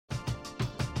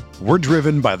We're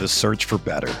driven by the search for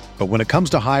better. But when it comes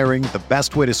to hiring, the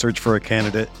best way to search for a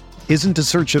candidate isn't to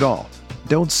search at all.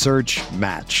 Don't search,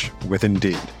 match with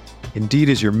Indeed. Indeed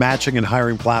is your matching and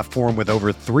hiring platform with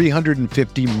over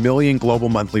 350 million global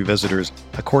monthly visitors,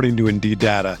 according to Indeed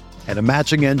data, and a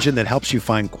matching engine that helps you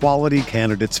find quality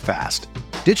candidates fast.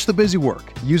 Ditch the busy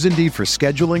work. Use Indeed for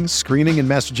scheduling, screening, and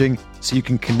messaging so you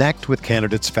can connect with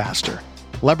candidates faster.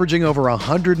 Leveraging over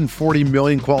 140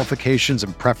 million qualifications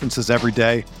and preferences every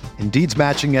day, Indeed's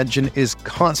matching engine is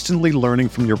constantly learning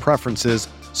from your preferences,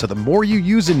 so the more you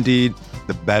use Indeed,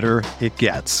 the better it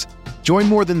gets. Join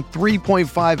more than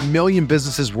 3.5 million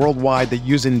businesses worldwide that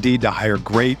use Indeed to hire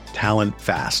great talent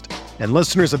fast. And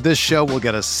listeners of this show will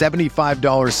get a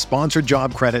 $75 sponsored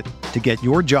job credit to get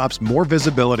your jobs more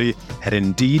visibility at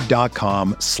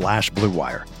Indeed.com/Blue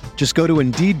Wire. Just go to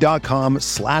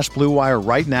Indeed.com/Blue Wire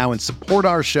right now and support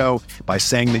our show by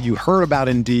saying that you heard about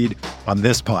Indeed on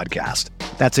this podcast.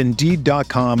 That's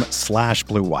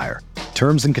Indeed.com/Blue Wire.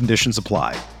 Terms and conditions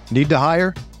apply. Need to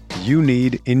hire? You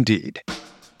need Indeed.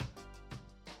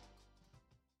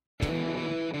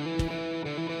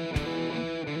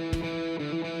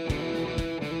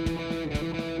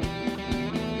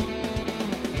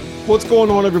 What's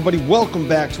going on, everybody? Welcome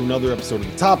back to another episode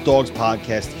of the Top Dogs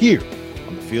podcast here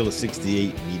on the Field of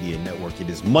 68 Media Network. It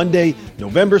is Monday,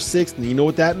 November 6th, and you know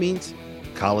what that means?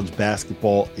 College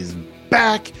basketball is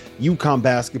back. UConn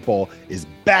basketball is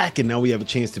back, and now we have a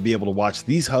chance to be able to watch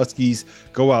these Huskies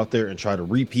go out there and try to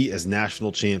repeat as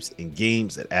national champs in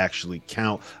games that actually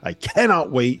count. I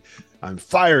cannot wait. I'm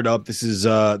fired up. This is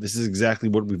exactly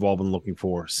what we've all been looking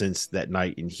for since that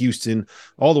night in Houston,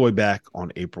 all the way back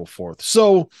on April 4th.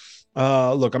 So,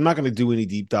 look, I'm not going to do any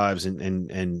deep dives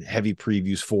and heavy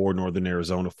previews for Northern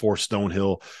Arizona, for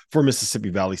Stonehill, for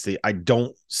Mississippi Valley State. I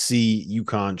don't see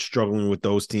UConn struggling with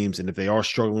those teams, and if they are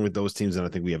struggling with those teams, then I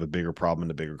think we have a bigger problem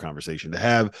and a bigger conversation to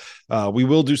have. We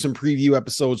will do some preview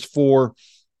episodes for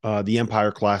the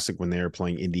Empire Classic when they're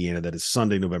playing Indiana. That is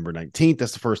Sunday, November 19th.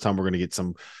 That's the first time we're going to get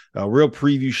some real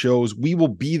preview shows. We will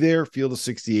be there, Field of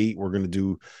 68. We're going to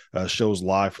do shows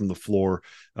live from the floor.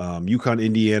 UConn,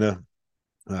 Indiana.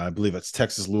 I believe it's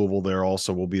Texas, Louisville there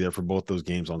also. We'll be there for both those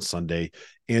games on Sunday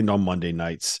and on Monday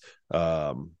nights.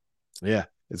 Yeah,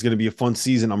 it's going to be a fun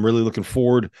season. I'm really looking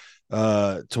forward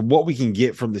to what we can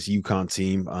get from this UConn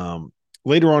team.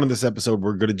 Later on in this episode,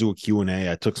 we're going to do a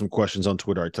Q&A. I took some questions on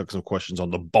Twitter. I took some questions on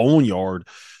the Boneyard,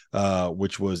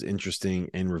 which was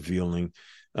interesting and revealing.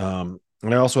 And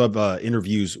I also have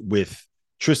interviews with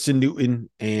Tristen Newton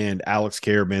and Alex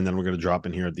Karaban that we're going to drop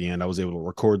in here at the end. I was able to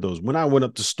record those when I went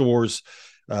up to stores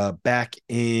back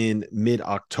in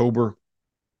mid-October,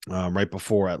 right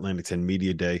before Atlantic 10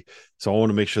 Media Day. So I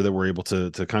want to make sure that we're able to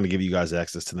kind of give you guys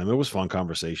access to them. It was fun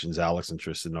conversations. Alex and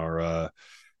Tristen are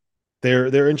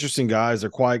they're interesting guys. They're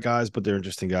quiet guys, but they're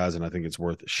interesting guys, and I think it's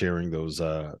worth sharing those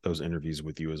interviews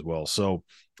with you as well. So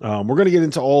we're going to get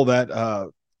into all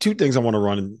that. Two things I want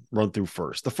to run through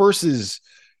first. The first is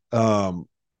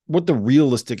what the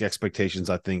realistic expectations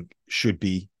I think should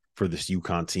be for this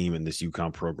UConn team and this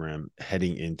UConn program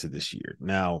heading into this year.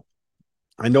 Now,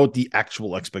 I know what the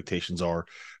actual expectations are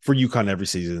for UConn every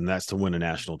season, and that's to win a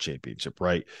national championship,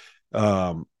 right?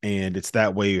 And it's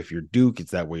that way if you're Duke,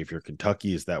 it's that way if you're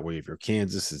Kentucky, it's that way if you're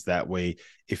Kansas, it's that way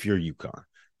if you're UConn,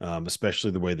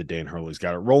 especially the way that Dan Hurley's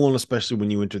got it rolling, especially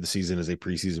when you enter the season as a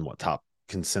preseason, top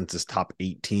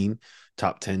 18,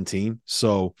 top 10 team.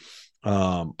 So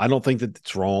I don't think that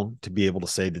it's wrong to be able to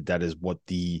say that that is what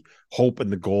the hope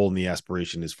and the goal and the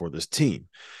aspiration is for this team.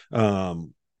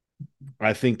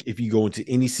 I think if you go into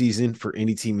any season for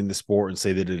any team in the sport and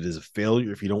say that it is a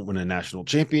failure if you don't win a national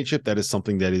championship, that is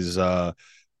something that is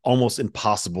almost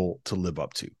impossible to live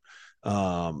up to.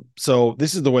 So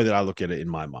this is the way that I look at it in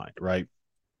my mind, right?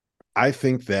 I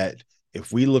think that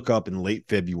if we look up in late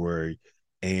February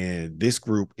and this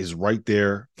group is right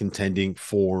there contending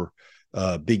for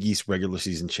Big East regular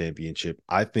season championship,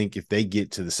 I think if they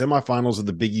get to the semifinals of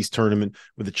the Big East tournament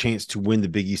with a chance to win the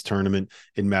Big East tournament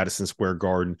in Madison Square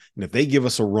Garden, and if they give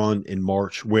us a run in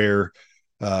March where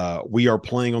we are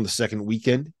playing on the second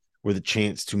weekend with a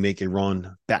chance to make a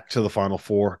run back to the Final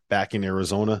Four back in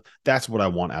Arizona, that's what I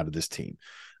want out of this team.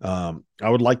 I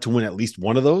would like to win at least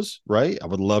one of those, right? I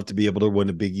would love to be able to win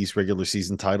a Big East regular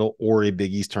season title or a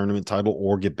Big East tournament title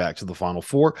or get back to the Final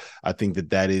Four. I think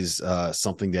that that is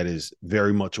something that is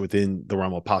very much within the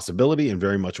realm of possibility and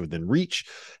very much within reach.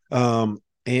 And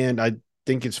I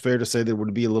think it's fair to say that it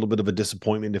would be a little bit of a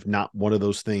disappointment if not one of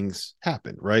those things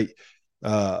happened, right?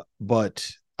 But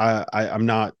I'm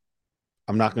not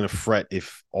going to fret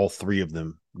if all three of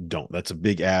them don't. That's a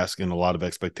big ask and a lot of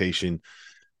expectation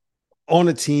on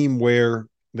a team where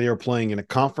they are playing in a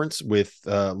conference with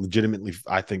legitimately,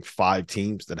 I think, 5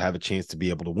 teams that have a chance to be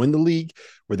able to win the league,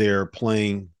 where they are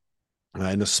playing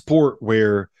in a sport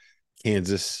where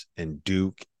Kansas and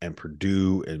Duke and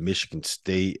Purdue and Michigan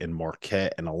State and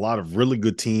Marquette and a lot of really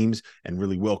good teams and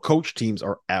really well-coached teams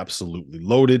are absolutely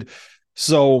loaded.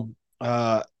 So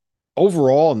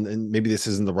overall, and maybe this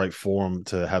isn't the right forum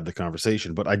to have the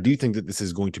conversation, but I do think that this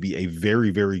is going to be a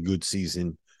very, very good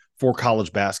season for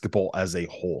college basketball as a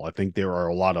whole. I think there are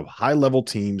a lot of high-level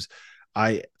teams.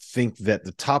 I think that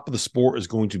the top of the sport is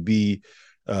going to be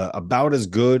about as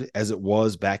good as it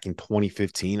was back in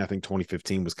 2015. I think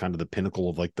 2015 was kind of the pinnacle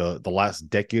of like the last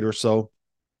decade or so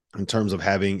in terms of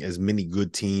having as many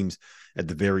good teams at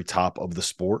the very top of the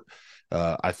sport.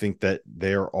 I think that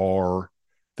there are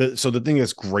so the thing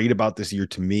that's great about this year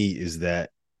to me is that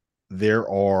there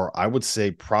are, I would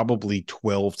say, probably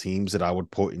 12 teams that I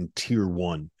would put in tier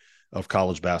 1 of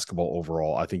college basketball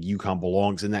overall. I think UConn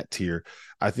belongs in that tier.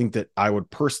 I think that I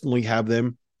would personally have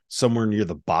them somewhere near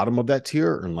the bottom of that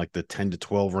tier in like the 10 to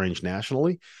 12 range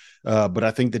nationally. But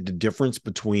I think that the difference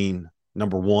between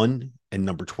number 1 and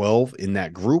number 12 in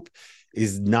that group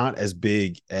is not as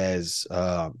big as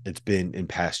it's been in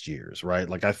past years, right?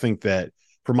 Like I think that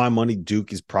for my money,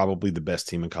 Duke is probably the best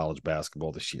team in college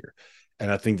basketball this year.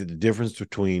 And I think that the difference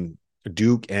between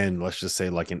Duke and let's just say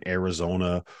like an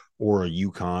Arizona or a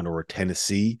UConn or a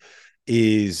Tennessee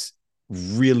is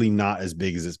really not as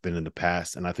big as it's been in the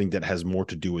past. And I think that has more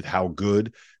to do with how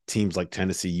good teams like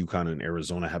Tennessee, UConn, and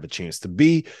Arizona have a chance to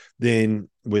be than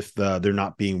with there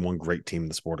not being one great team in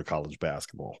the sport of college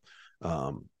basketball.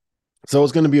 So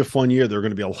it's going to be a fun year. There are going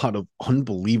to be a lot of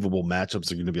unbelievable matchups.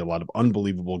 There are going to be a lot of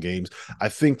unbelievable games. I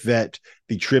think that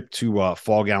the trip to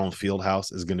Fall Gallon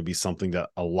Fieldhouse is going to be something that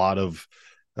a lot of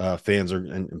fans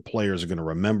and players are going to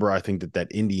remember. I think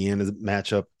that Indiana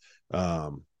matchup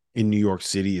in New York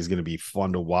City is going to be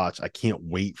fun to watch. I can't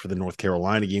wait for the North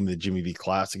Carolina game, the Jimmy V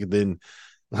Classic. And then,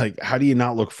 like, how do you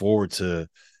not look forward to,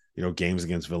 games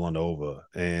against Villanova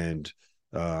and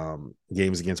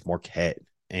games against Marquette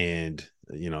and,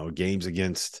 games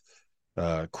against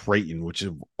Creighton, which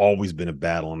have always been a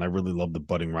battle. And I really love the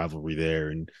budding rivalry there.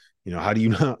 And, how do you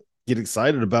not get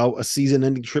excited about a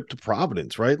season-ending trip to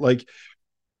Providence, right? Like,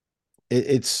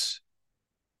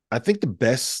 I think the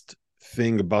best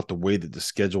thing about the way that the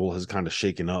schedule has kind of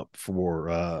shaken up for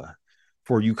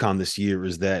UConn this year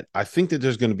is that I think that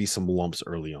there's going to be some lumps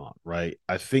early on, right?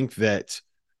 I think that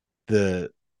the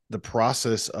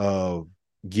process of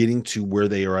getting to where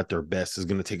they are at their best is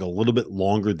going to take a little bit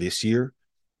longer this year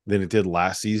than it did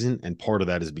last season. And part of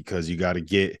that is because you got to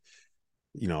get,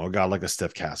 a guy like a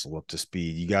Steph Castle up to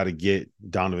speed. You got to get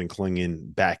Donovan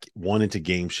Clingan back, 1, into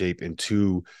game shape, and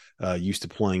 2, used to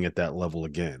playing at that level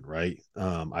again, right?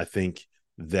 I think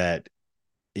that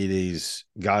it is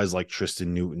guys like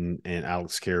Tristen Newton and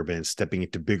Alex Karaban stepping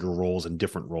into bigger roles and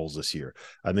different roles this year.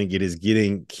 I think it is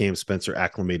getting Cam Spencer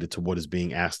acclimated to what is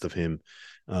being asked of him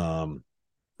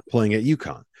playing at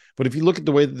UConn. But if you look at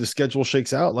the way that the schedule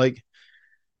shakes out, like,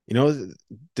 do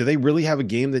they really have a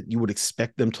game that you would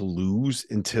expect them to lose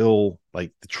until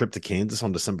like the trip to Kansas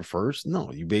on December 1st? No,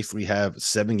 you basically have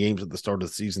 7 games at the start of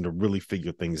the season to really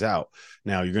figure things out.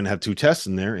 Now you're going to have 2 tests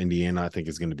in there. Indiana, I think,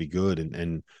 is going to be good.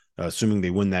 And assuming they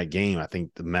win that game, I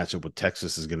think the matchup with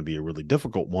Texas is going to be a really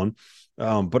difficult one.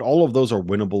 But all of those are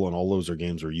winnable, and all those are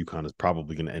games where UConn is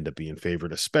probably going to end up being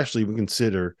favored, especially when we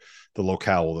consider the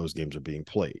locale those games are being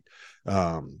played.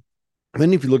 And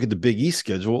then if you look at the Big East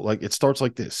schedule, like it starts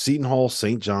like this: Seton Hall,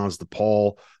 St. John's,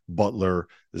 DePaul, Butler,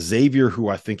 Xavier, who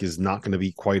I think is not going to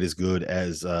be quite as good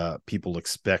as people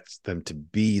expect them to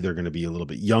be. They're going to be a little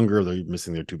bit younger. They're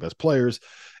missing their 2 best players.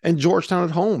 And Georgetown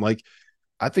at home. Like,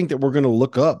 I think that we're going to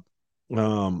look up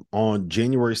on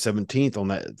January 17th on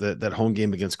that home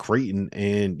game against Creighton,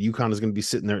 and UConn is going to be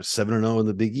sitting there at 7-0 in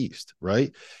the Big East,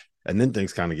 right? And then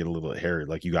things kind of get a little bit hairy.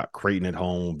 Like you got Creighton at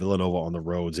home, Villanova on the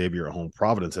road, Xavier at home,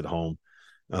 Providence at home.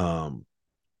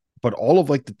 But all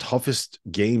of like the toughest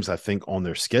games, I think, on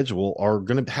their schedule are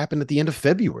going to happen at the end of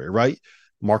February, right?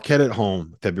 Marquette at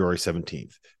home, February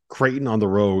 17th. Creighton on the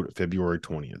road, February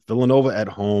 20th. Villanova at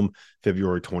home,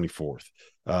 February 24th.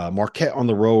 Marquette on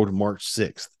the road, March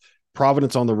 6th.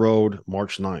 Providence on the road,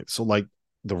 March 9th. So like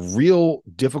the real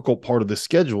difficult part of the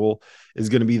schedule is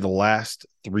going to be the last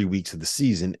 3 weeks of the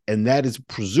season. And that is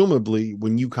presumably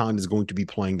when UConn is going to be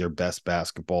playing their best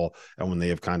basketball and when they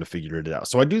have kind of figured it out.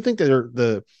 So I do think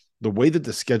that the way that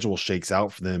the schedule shakes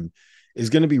out for them is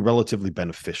going to be relatively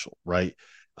beneficial, right?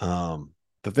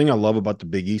 The thing I love about the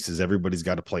Big East is everybody's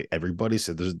got to play everybody.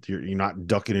 So you're not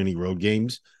ducking any road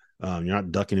games. You're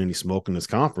not ducking any smoke in this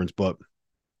conference, but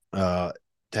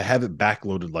to have it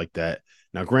backloaded like that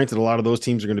Now, granted, a lot of those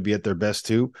teams are going to be at their best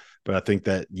too, but I think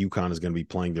that UConn is going to be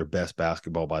playing their best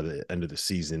basketball by the end of the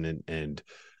season, and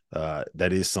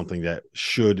that is something that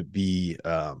should be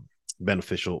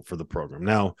beneficial for the program.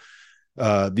 Now,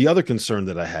 the other concern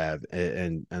that I have,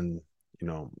 and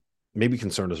maybe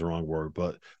concern is the wrong word,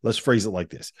 but let's phrase it like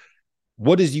this: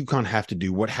 what does UConn have to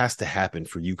do? What has to happen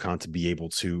for UConn to be able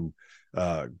to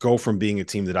go from being a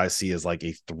team that I see as like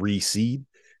a 3 seed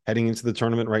heading into the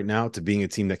tournament right now to being a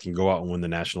team that can go out and win the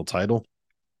national title?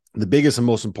 The biggest and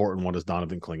most important one is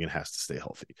Donovan Clingan has to stay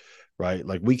healthy, right?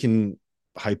 Like, we can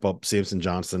hype up Samson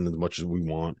Johnson as much as we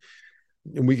want,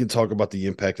 and we can talk about the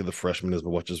impact of the freshman as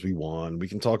much as we want. We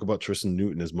can talk about Tristen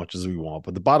Newton as much as we want,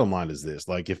 but the bottom line is this: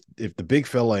 like, if the big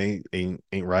fella ain't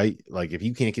right, like if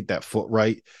you can't get that foot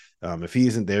right, if he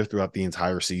isn't there throughout the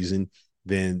entire season,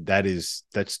 then that's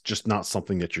just not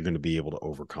something that you're going to be able to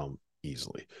overcome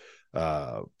easily.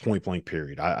 Point blank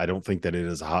period. I don't think that it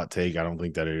is a hot take. I don't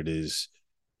think that it is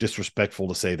disrespectful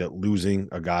to say that losing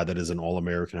a guy that is an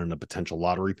All-American and a potential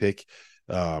lottery pick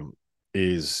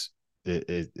is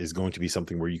going to be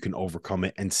something where you can overcome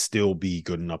it and still be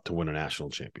good enough to win a national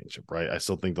championship, right? I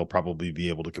still think they'll probably be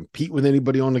able to compete with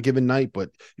anybody on a given night, but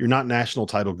you're not national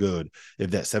title good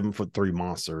if that 7'3"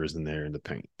 monster isn't there in the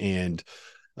paint. And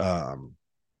I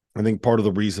think part of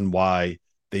the reason why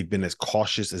they've been as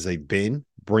cautious as they've been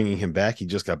bringing him back — he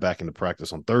just got back into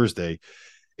practice on Thursday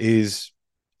 — is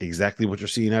exactly what you're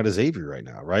seeing out of Xavier right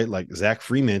now, right? Like, Zach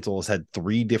Fremantle has had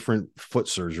 3 different foot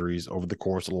surgeries over the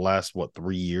course of the last,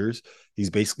 3 years. He's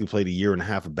basically played a year and a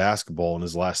half of basketball in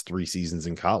his last 3 seasons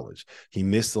in college. He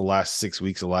missed the last 6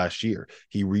 weeks of last year.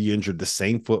 He re-injured the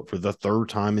same foot for the 3rd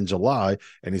time in July,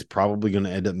 and he's probably going to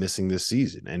end up missing this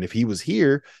season. And if he was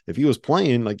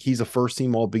playing, like, he's a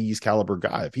first-team All Big East caliber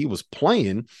guy. If he was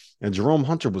playing and Jerome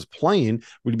Hunter was playing,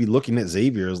 we'd be looking at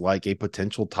Xavier as like a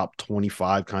potential top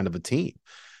 25 kind of a team.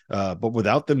 But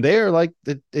without them there, like,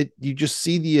 you just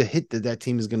see the hit that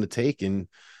team is going to take. And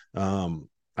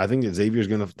I think that Xavier is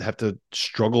going to have to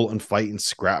struggle and fight and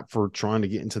scrap for trying to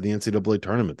get into the NCAA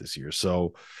tournament this year.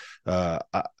 So the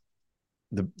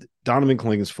Donovan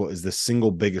Clingan's foot is the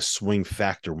single biggest swing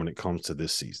factor when it comes to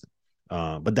this season.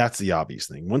 But that's the obvious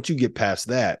thing. Once you get past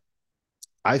that,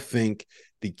 I think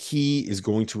the key is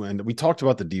going to end. We talked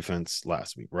about the defense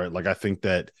last week, right? Like, I think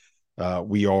that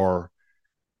we are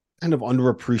kind of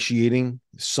underappreciating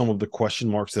some of the question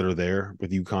marks that are there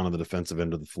with UConn on the defensive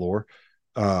end of the floor.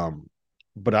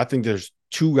 But I think there's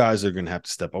 2 guys that are going to have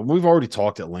to step up. We've already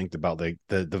talked at length about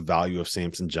the value of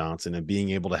Samson Johnson and being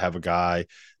able to have a guy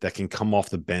that can come off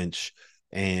the bench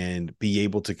and be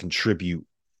able to contribute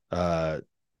 12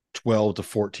 to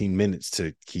 14 minutes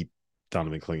to keep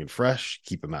Donovan Clingan fresh,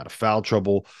 keep him out of foul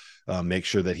trouble, make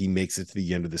sure that he makes it to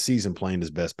the end of the season playing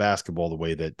his best basketball the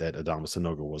way that Adama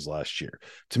Sanogo was last year.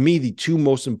 To me, the 2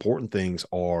 most important things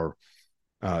are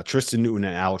Tristen Newton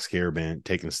and Alex Karaban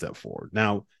taking a step forward.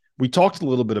 Now, we talked a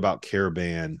little bit about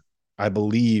Karaban, I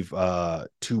believe,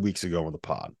 2 weeks ago on the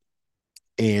pod.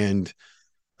 And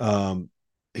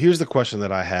here's the question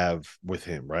that I have with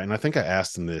him, right? And I think I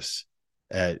asked him this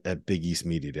at Big East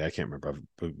Media Day. I can't remember.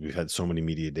 We've had so many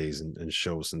media days and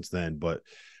shows since then, but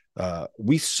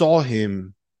we saw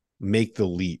him make a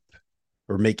leap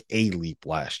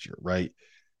last year, right?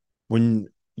 When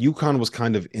UConn was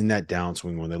kind of in that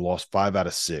downswing, when they lost 5 out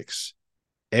of 6,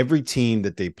 every team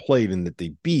that they played and that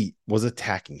they beat was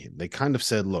attacking him. They kind of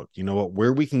said, look, you know what,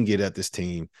 where we can get at this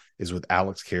team is with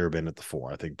Alex Karaban at the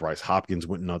 4. I think Bryce Hopkins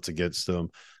went nuts against them.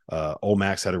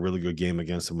 Omax had a really good game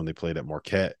against them when they played at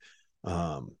Marquette.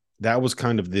 That was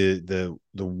kind of the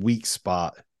weak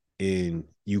spot in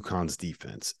UConn's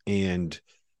defense. And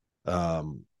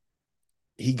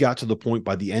he got to the point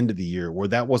by the end of the year where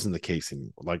that wasn't the case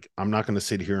anymore. Like, I'm not going to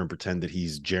sit here and pretend that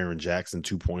he's Jaren Jackson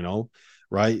 2.0,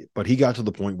 right? But he got to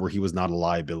the point where he was not a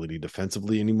liability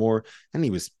defensively anymore. And he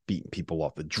was beating people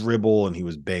off the dribble and he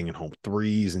was banging home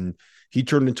threes. And he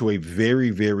turned into a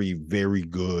very, very, very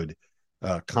good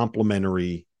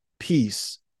complementary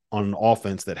piece on an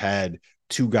offense that had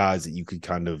 2 guys that you could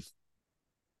kind of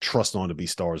trust on to be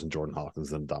stars in Jordan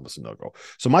Hawkins and Adama Sanogo.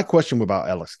 So my question about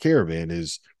Alex Karaban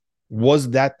is, was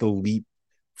that the leap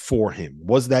for him?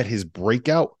 Was that his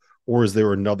breakout, or is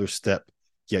there another step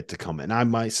yet to come?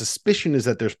 And my suspicion is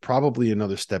that there's probably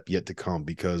another step yet to come,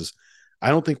 because I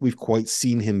don't think we've quite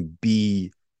seen him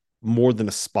be more than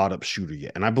a spot-up shooter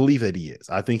yet. And I believe that he is.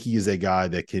 I think he is a guy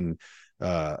that can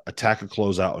attack a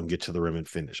closeout and get to the rim and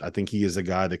finish. I think he is a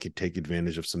guy that could take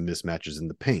advantage of some mismatches in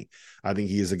the paint. I think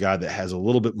he is a guy that has a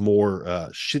little bit more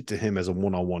shit to him as a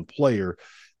one-on-one player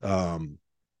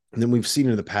than we've seen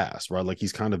in the past, right? Like,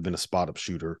 he's kind of been a spot-up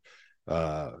shooter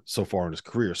so far in his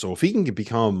career. So if he can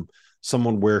become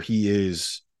someone where he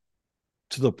is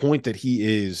to the point that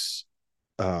he is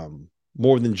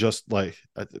more than just like,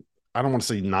 I don't want to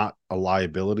say not a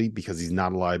liability because he's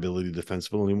not a liability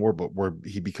defensively anymore, but where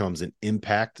he becomes an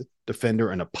impact defender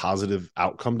and a positive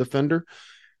outcome defender.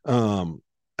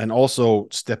 And also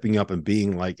stepping up and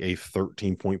being like a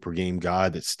 13-point per game guy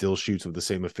that still shoots with the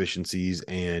same efficiencies.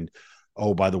 And,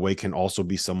 oh, by the way, can also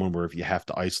be someone where if you have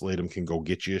to isolate him, can go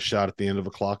get you a shot at the end of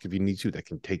a clock if you need to, that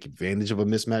can take advantage of a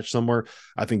mismatch somewhere.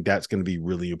 I think that's going to be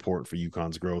really important for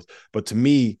UConn's growth. But to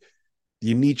me,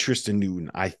 you need Tristen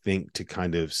Newton, I think, to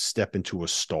kind of step into a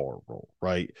star role,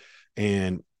 right?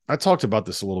 And I talked about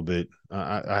this a little bit.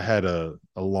 I had a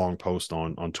long post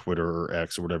on Twitter or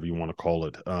X or whatever you want to call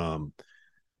it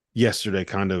yesterday,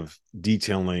 kind of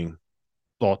detailing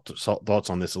thoughts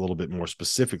on this a little bit more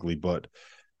specifically. But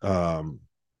I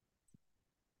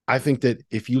think that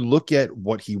if you look at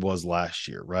what he was last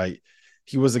year, right,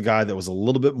 he was a guy that was a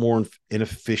little bit more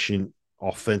inefficient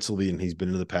offensively than he's been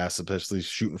in the past, especially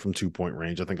shooting from 2-point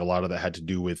range. I think a lot of that had to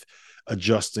do with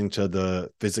adjusting to the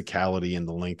physicality and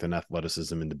the length and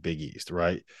athleticism in the Big East,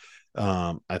 right?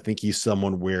 I think he's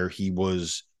someone where he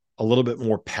was a little bit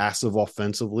more passive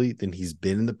offensively than he's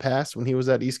been in the past when he was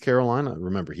at East Carolina.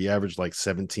 Remember, he averaged like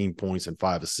 17 points and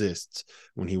 5 assists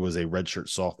when he was a redshirt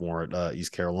sophomore at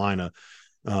East Carolina,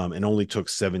 and only took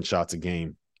 7 shots a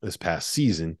game this past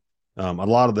season. A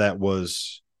lot of that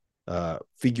was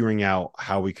figuring out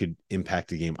how we could impact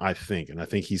the game, I think. And I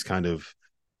think he's kind of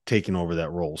taken over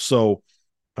that role. So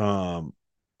I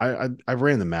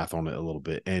ran the math on it a little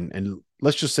bit. And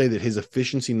let's just say that his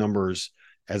efficiency numbers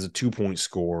as a 2-point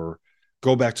scorer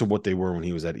go back to what they were when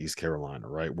he was at East Carolina,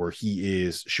 right? Where he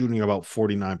is shooting about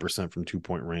 49% from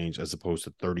 2-point range as opposed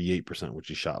to 38%, which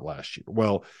he shot last year.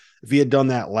 Well, if he had done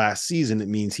that last season, it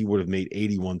means he would have made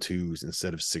 81 twos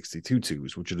instead of 62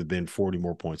 twos, which would have been 40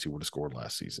 more points he would have scored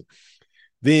last season.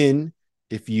 Then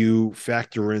if you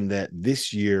factor in that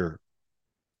this year,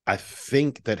 I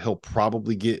think that he'll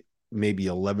probably get maybe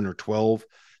 11 or 12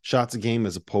 shots a game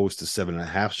as opposed to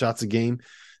 7.5 shots a game.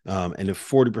 And if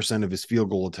 40% of his field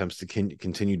goal attempts to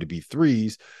continue to be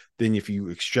threes, then if you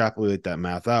extrapolate that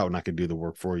math out, and I could do the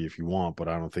work for you if you want, but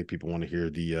I don't think people want to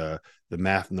hear the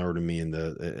math nerd in me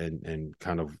and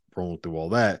kind of rolling through all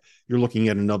that. You're looking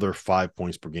at another 5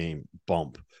 points per game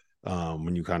bump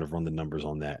when you kind of run the numbers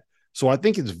on that. So I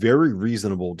think it's very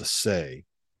reasonable to say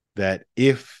that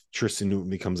if Tristen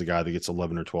Newton becomes a guy that gets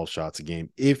 11 or 12 shots a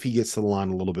game, if he gets to the line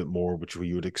a little bit more, which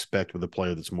you would expect with a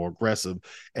player that's more aggressive,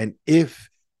 and if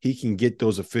he can get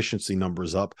those efficiency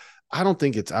numbers up, I don't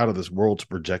think it's out of this world to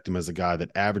project him as a guy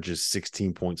that averages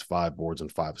 16 points, 5 boards,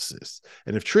 and 5 assists.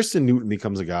 And if Tristen Newton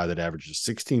becomes a guy that averages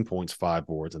 16 points, 5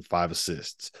 boards, and 5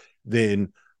 assists, then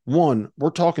one, we're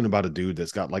talking about a dude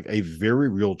that's got like a very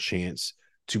real chance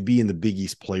to be in the Big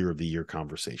East Player of the Year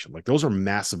conversation. Like those are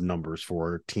massive numbers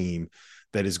for a team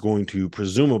that is going to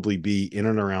presumably be in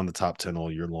and around the top 10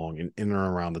 all year long and in and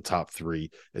around the top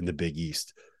 3 in the Big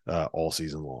East all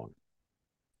season long.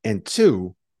 And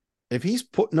two, if he's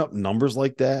putting up numbers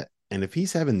like that, and if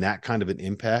he's having that kind of an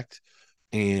impact,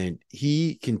 and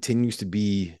he continues to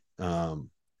be,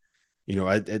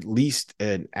 at least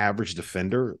an average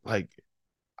defender, like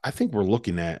I think we're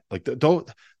looking at like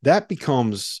that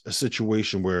becomes a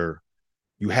situation where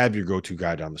you have your go-to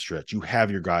guy down the stretch. You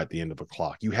have your guy at the end of a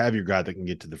clock. You have your guy that can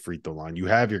get to the free throw line. You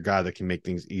have your guy that can make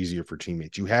things easier for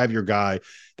teammates. You have your guy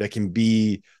that can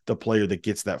be the player that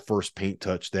gets that first paint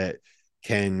touch, that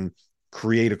can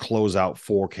create a closeout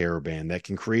for Karaban, that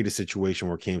can create a situation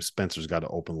where Cam Spencer's got an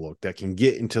open look, that can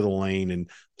get into the lane and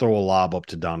throw a lob up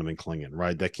to Donovan Clingan,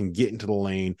 right? That can get into the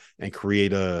lane and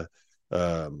create a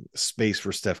space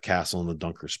for Steph Castle in the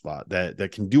dunker spot,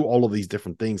 that can do all of these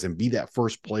different things and be that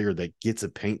first player that gets a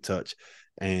paint touch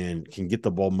and can get the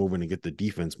ball moving and get the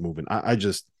defense moving.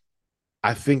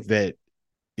 I think that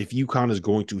if UConn is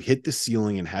going to hit the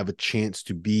ceiling and have a chance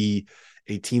to be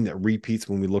a team that repeats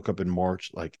when we look up in March,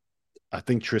 like I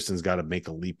think Tristan's got to make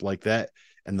a leap like that.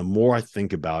 And the more I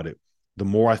think about it, the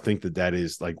more I think that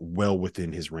is like well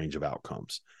within his range of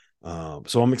outcomes.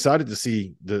 So I'm excited to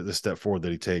see the step forward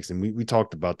that he takes. And we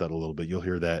talked about that a little bit. You'll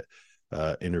hear that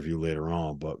interview later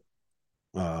on. But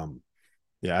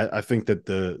I think that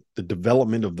the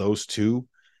development of those two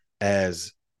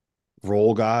as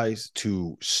role guys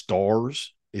to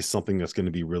stars is something that's going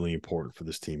to be really important for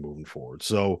this team moving forward.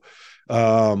 So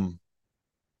that's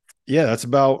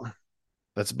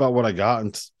about what I got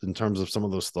in terms of some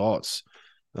of those thoughts.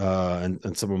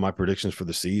 And some of my predictions for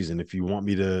the season. If you want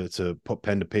me to put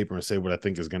pen to paper and say what I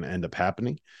think is going to end up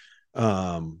happening,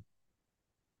 I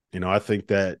think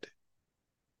that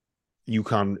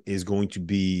UConn is going to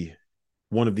be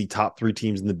one of the top 3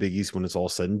 teams in the Big East when it's all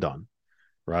said and done,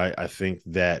 right? I think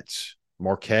that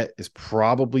Marquette is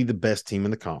probably the best team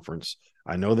in the conference.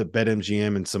 I know that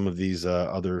BetMGM and some of these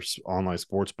other online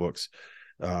sports books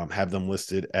have them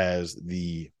listed as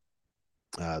the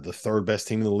 3rd best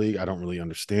team in the league. I don't really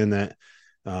understand that.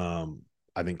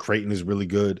 I think Creighton is really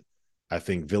good. I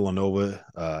think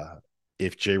Villanova,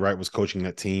 if Jay Wright was coaching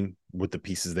that team with the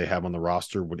pieces they have on the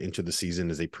roster, would enter the season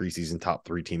as a preseason top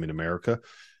 3 team in America.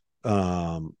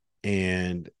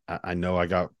 And I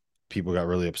know people got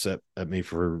really upset at me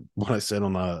for what I said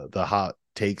on the Hot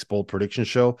Takes Bold Prediction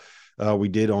show we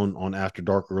did on After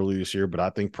Dark earlier this year, but I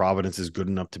think Providence is good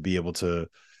enough to be able to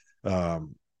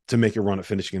make a run at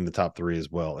finishing in the top 3 as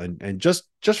well. And just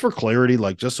for clarity,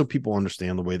 like just so people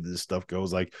understand the way that this stuff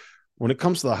goes, like when it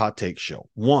comes to the Hot Take show,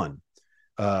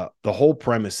 the whole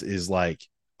premise is like,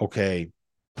 okay,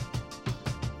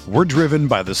 we're driven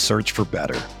by the search for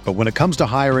better. But when it comes to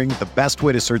hiring, the best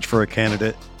way to search for a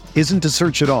candidate isn't to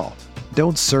search at all.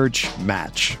 Don't search,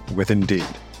 match with Indeed.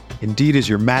 Indeed is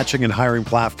your matching and hiring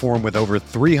platform with over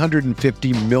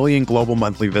 350 million global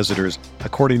monthly visitors,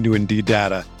 according to Indeed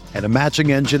data, and a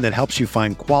matching engine that helps you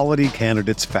find quality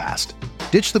candidates fast.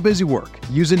 Ditch the busy work.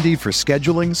 Use Indeed for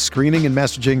scheduling, screening, and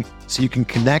messaging so you can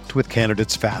connect with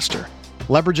candidates faster.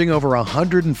 Leveraging over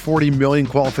 140 million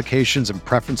qualifications and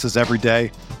preferences every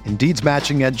day, Indeed's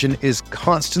matching engine is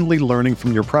constantly learning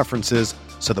from your preferences,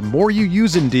 so the more you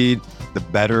use Indeed, the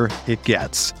better it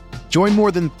gets. Join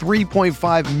more than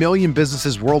 3.5 million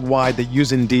businesses worldwide that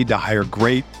use Indeed to hire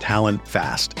great talent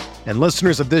fast. And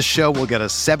listeners of this show will get a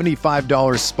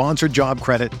 $75 sponsored job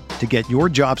credit to get your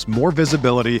jobs more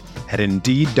visibility at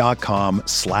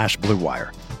Indeed.com/Blue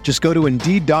Wire. Just go to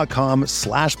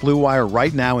Indeed.com/Blue Wire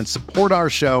right now and support our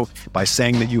show by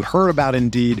saying that you heard about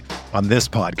Indeed on this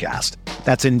podcast.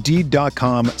 That's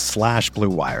Indeed.com/Blue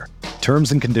Wire.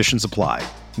 Terms and conditions apply.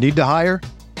 Need to hire?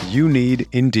 You need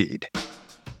Indeed.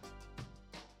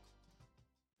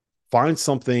 Find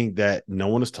something that no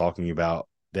one is talking about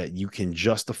that you can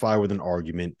justify with an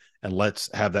argument, and let's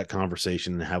have that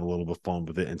conversation and have a little bit of fun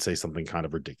with it and say something kind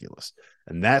of ridiculous.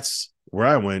 And that's where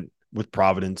I went with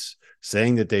Providence,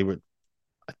 saying that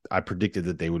I predicted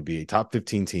that they would be a top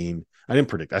 15 team. I didn't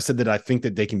predict. I said that I think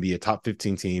that they can be a top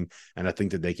 15 team, and I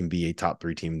think that they can be a top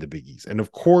 3 team in the Big East. And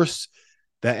of course,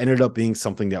 that ended up being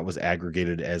something that was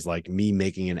aggregated as like me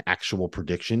making an actual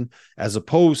prediction, as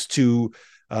opposed to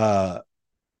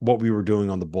what we were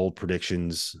doing on the bold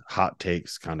predictions, hot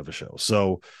takes kind of a show.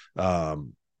 So I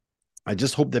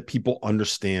just hope that people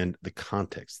understand the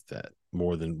context of that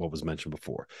more than what was mentioned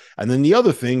before. And then the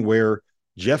other thing where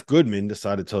Jeff Goodman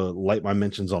decided to light my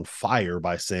mentions on fire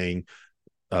by saying,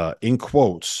 in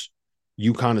quotes,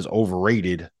 UConn is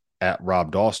overrated at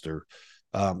Rob Doster.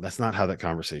 That's not how that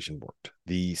conversation worked.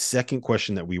 The second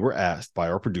question that we were asked by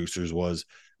our producers was,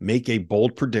 make a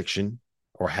bold prediction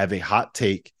or have a hot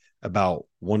take about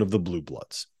one of the Blue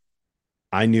Bloods.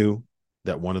 I knew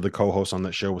that one of the co-hosts on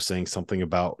that show was saying something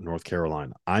about North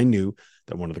Carolina. I knew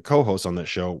that one of the co-hosts on that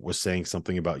show was saying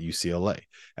something about UCLA.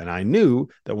 And I knew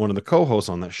that one of the co-hosts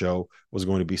on that show was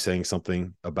going to be saying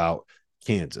something about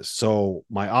Kansas. So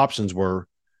my options were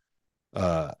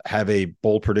have a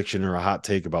bold prediction or a hot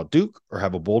take about Duke, or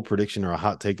have a bold prediction or a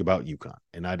hot take about UConn.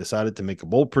 And I decided to make a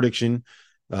bold prediction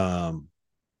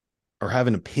or have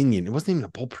an opinion. It wasn't even a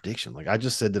bold prediction. Like I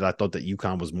just said that I thought that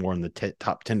UConn was more in the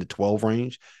top 10 to 12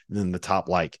 range than the top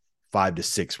like 5 to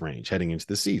 6 range heading into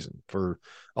the season for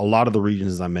a lot of the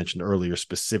reasons I mentioned earlier,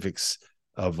 specifics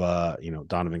of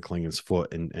Donovan Clingan's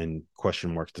foot and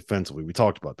question marks defensively. We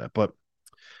talked about that, but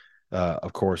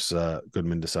of course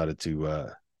Goodman decided to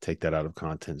take that out of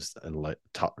context and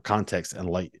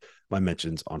light my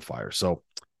mentions on fire. So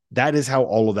that is how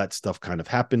all of that stuff kind of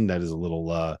happened. That is a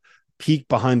little peek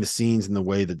behind the scenes in the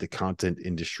way that the content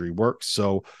industry works.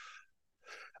 So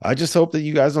I just hope that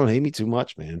you guys don't hate me too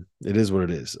much, man. It is what it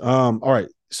is. All right.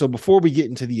 So before we get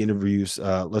into the interviews,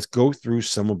 let's go through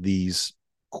some of these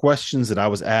questions that I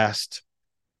was asked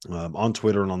on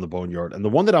Twitter and on the Boneyard. And the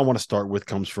one that I want to start with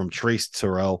comes from Trace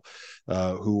Terrell,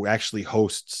 who actually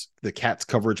hosts the Cats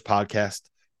Coverage podcast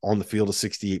on the Field of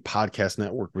 68 podcast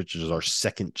network, which is our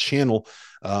second channel.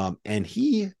 And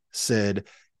he said,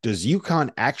 does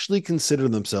UConn actually consider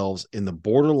themselves in the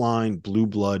borderline blue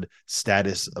blood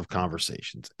status of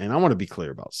conversations? And I want to be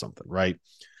clear about something, right?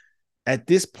 At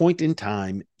this point in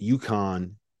time,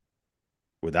 UConn,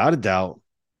 without a doubt,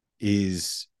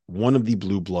 is one of the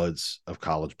blue bloods of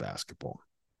college basketball.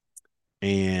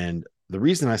 And the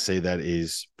reason I say that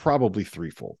is probably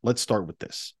threefold. Let's start with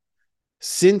this.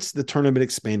 Since the tournament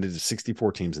expanded to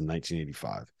 64 teams in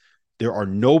 1985, there are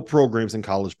no programs in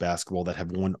college basketball that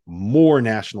have won more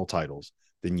national titles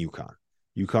than UConn.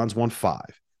 UConn's won 5.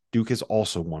 Duke has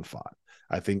also won 5.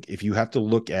 I think if you have to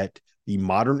look at the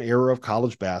modern era of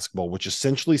college basketball, which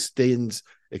essentially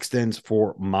extends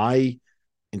for my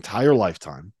entire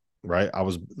lifetime, right? I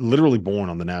was literally born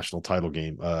on the national title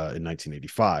game in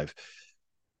 1985.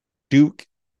 Duke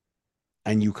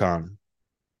and UConn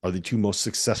are the 2 most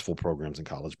successful programs in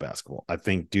college basketball. I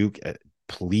think Duke,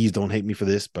 please don't hate me for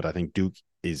this, but I think Duke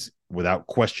is without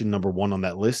question number 1 on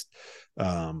that list.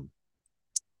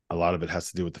 A lot of it has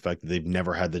to do with the fact that they've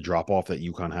never had the drop off that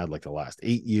UConn had like the last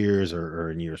 8 years or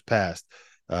in years past.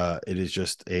 It is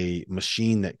just a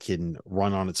machine that can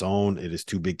run on its own. It is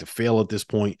too big to fail at this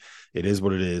point. It is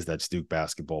what it is. That's Duke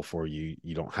basketball for you.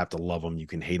 You don't have to love them. You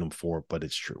can hate them for it, but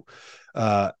it's true.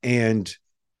 And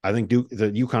I think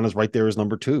UConn is right there as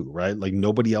number 2, right? Like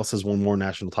nobody else has won more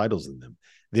national titles than them.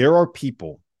 There are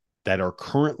people that are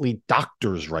currently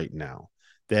doctors right now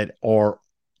that are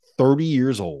 30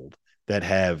 years old that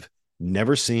have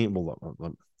never seen,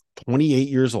 28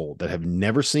 years old that have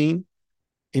never seen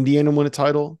Indiana win a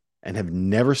title and have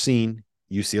never seen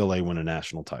UCLA win a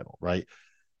national title, right?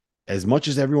 As much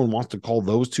as everyone wants to call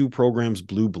those 2 programs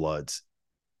blue bloods,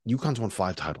 UConn's won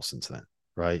 5 titles since then,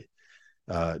 right?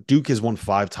 Duke has won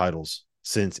 5 titles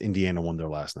since Indiana won their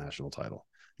last national title.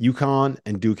 UConn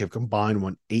and Duke have combined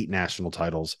won 8 national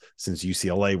titles since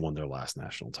UCLA won their last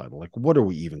national title. Like, what are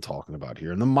we even talking about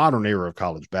here? In the modern era of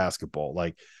college basketball,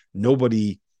 like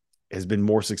nobody has been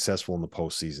more successful in the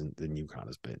postseason than UConn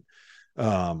has been.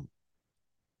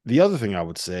 The other thing I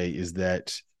would say is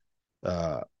that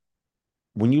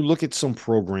when you look at some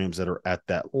programs that are at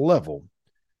that level,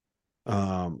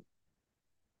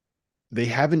 they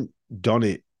haven't done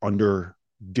it under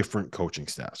different coaching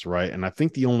staffs, right? And I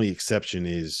think the only exception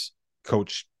is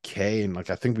Coach K, and like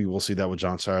I think we will see that with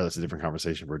John Sire. That's a different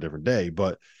conversation for a different day.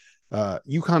 But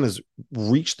UConn has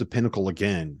reached the pinnacle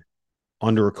again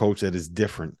under a coach that is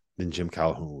different than Jim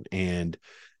Calhoun. And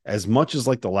as much as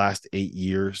like the last 8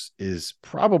 years is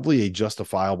probably a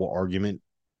justifiable argument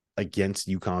against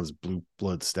UConn's blue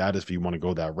blood status, if you want to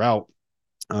go that route,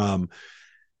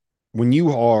 when you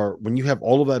have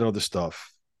all of that other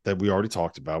stuff that we already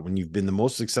talked about, when you've been the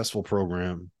most successful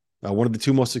program, one of the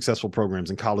 2 most successful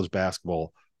programs in college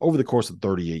basketball over the course of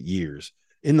 38 years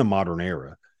in the modern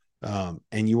era,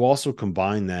 and you also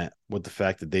combine that with the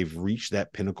fact that they've reached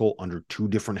that pinnacle under 2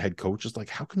 different head coaches, like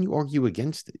how can you argue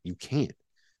against it? You can't.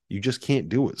 You just can't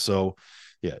do it. So,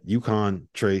 yeah, UConn,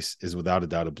 Trace, is without a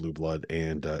doubt a blue blood,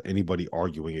 and anybody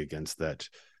arguing against that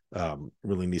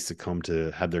really needs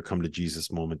to have their come to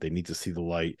Jesus moment. They need to see the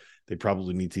light. They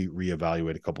probably need to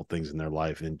reevaluate a couple things in their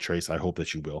life. And Trace, I hope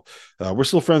that you will. We're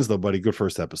still friends though, buddy. Good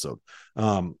first episode.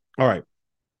 All right.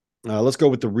 Let's go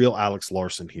with the real Alex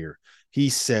Larson here. He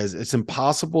says it's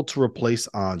impossible to replace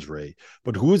Andre,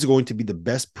 but who is going to be the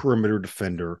best perimeter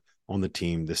defender on the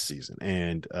team this season?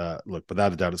 And look,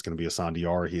 without a doubt, it's going to be Hassan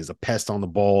Diarra. He is a pest on the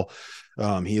ball.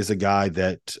 He is a guy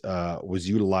that was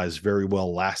utilized very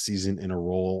well last season in a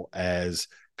role as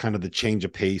kind of the change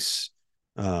of pace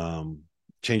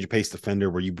defender,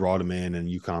 where you brought him in and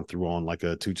UConn threw on like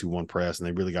a 2-2-1 press and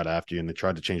they really got after you and they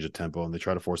tried to change the tempo and they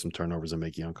tried to force some turnovers and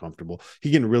make you uncomfortable.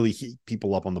 He can really heat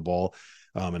people up on the ball,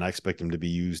 and I expect him to be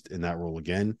used in that role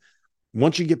again.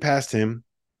 Once you get past him,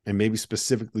 and maybe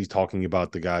specifically talking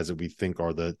about the guys that we think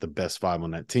are the best 5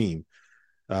 on that team,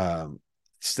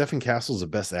 Stephen Castle's the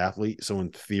best athlete. So in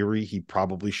theory, he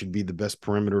probably should be the best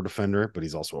perimeter defender, but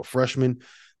he's also a freshman.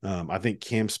 I think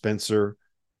Cam Spencer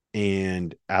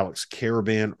and Alex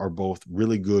Karaban are both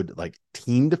really good, like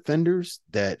team defenders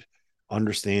that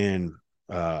understand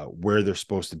where they're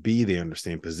supposed to be. They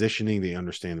understand positioning. They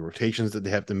understand the rotations that they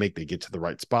have to make. They get to the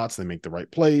right spots. They make the right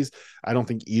plays. I don't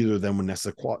think either of them would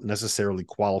necessarily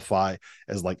qualify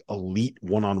as like elite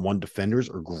one-on-one defenders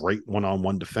or great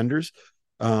one-on-one defenders.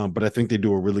 But I think they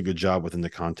do a really good job within the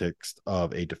context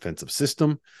of a defensive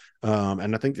system.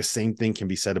 And I think the same thing can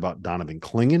be said about Donovan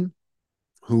Clingan,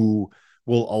 who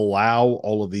will allow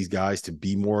all of these guys to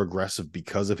be more aggressive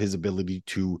because of his ability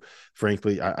to,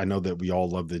 frankly, I know that we all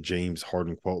love the James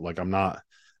Harden quote, like, I'm not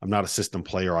a system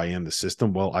player, I am the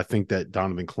system. Well, I think that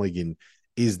Donovan Clingan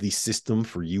is the system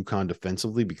for UConn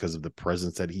defensively because of the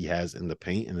presence that he has in the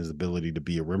paint and his ability to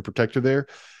be a rim protector there.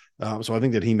 So I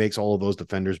think that he makes all of those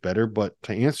defenders better. But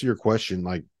to answer your question,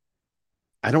 like,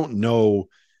 I don't know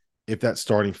if that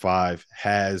starting 5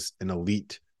 has an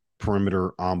elite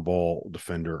perimeter on ball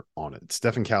defender on it.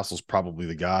 Stephen Castle's probably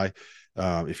the guy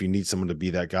if you need someone to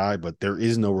be that guy, but there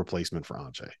is no replacement for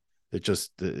Andre. It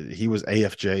just, he was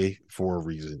AFJ for a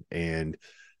reason. And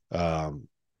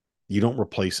you don't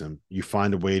replace him. You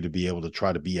find a way to be able to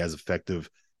try to be as effective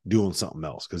doing something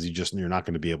else, because you're not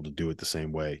going to be able to do it the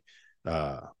same way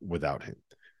without him.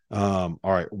 All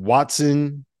right,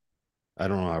 Watson. I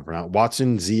don't know how to pronounce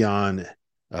Watson Zion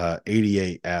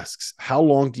 88 asks, how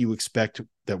long do you expect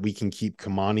that we can keep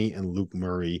Kamani and Luke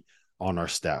Murray on our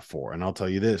staff for? And I'll tell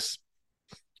you this,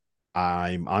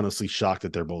 I'm honestly shocked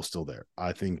that they're both still there.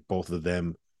 I think both of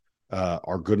them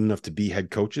are good enough to be head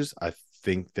coaches. I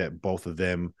think that both of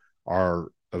them are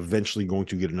eventually going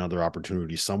to get another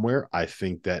opportunity somewhere. I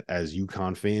think that as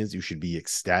UConn fans, you should be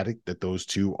ecstatic that those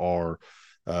two are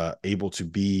able to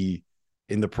be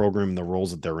in the program and the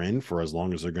roles that they're in for as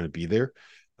long as they're going to be there.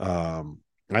 I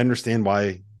understand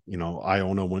why,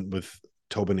 Iona went with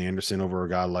Tobin Anderson over a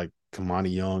guy like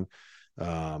Kamani Young.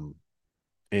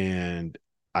 And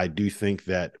I do think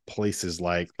that places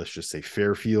like, let's just say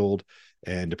Fairfield,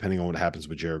 and depending on what happens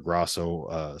with Jared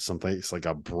Grasso, someplace like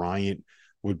a Bryant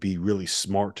would be really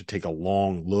smart to take a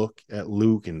long look at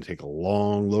Luke and take a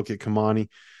long look at Kamani.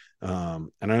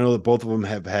 And I know that both of them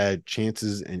have had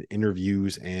chances and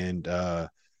interviews and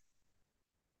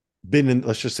been in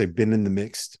the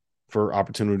mix for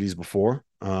opportunities before.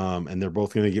 And they're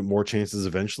both going to get more chances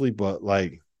eventually. But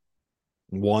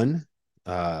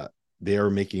they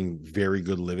are making very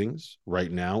good livings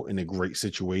right now in a great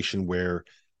situation where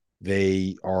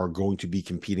they are going to be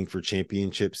competing for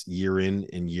championships year in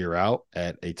and year out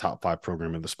at a top 5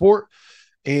 program in the sport.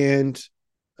 And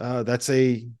that's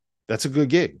a good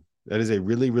gig. That is a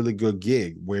really, really good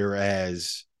gig.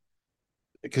 Whereas,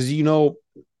 because you got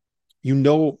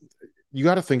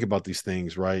to think about these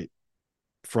things, right?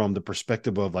 From the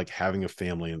perspective of like having a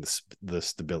family and the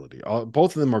stability.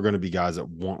 Both of them are going to be guys that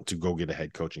want to go get a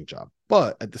head coaching job.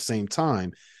 But at the same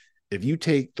time, if you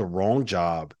take the wrong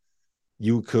job,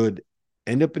 you could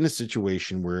end up in a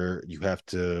situation where you have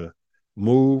to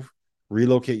move,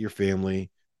 relocate your family,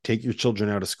 take your children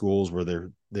out of schools where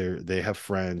they have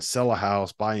friends, sell a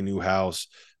house, buy a new house,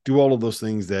 do all of those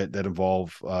things that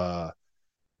involve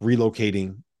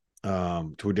relocating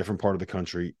to a different part of the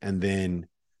country. And then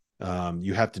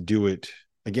you have to do it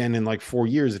again in like 4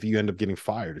 years if you end up getting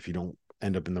fired, if you don't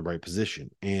end up in the right position.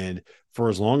 And for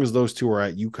as long as those two are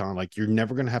at UConn, like you're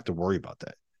never going to have to worry about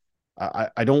that.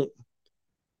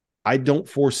 I don't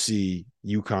foresee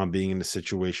UConn being in a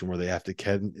situation where they have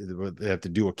to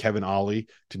do a Kevin Ollie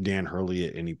to Dan Hurley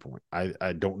at any point.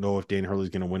 I don't know if Dan Hurley is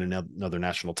going to win another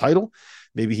national title.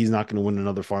 Maybe he's not going to win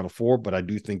another Final Four, but I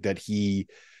do think that he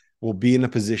will be in a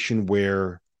position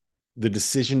where the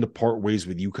decision to part ways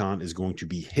with UConn is going to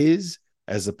be his,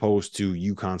 as opposed to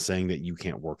UConn saying that you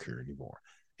can't work here anymore.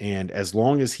 And as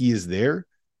long as he is there,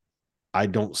 I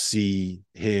don't see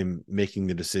him making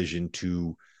the decision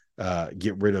to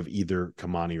get rid of either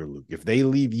Kamani or Luke. If they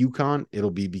leave UConn,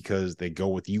 it'll be because they go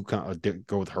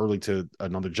with Hurley to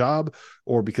another job,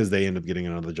 or because they end up getting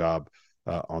another job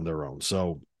on their own.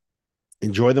 So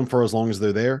enjoy them for as long as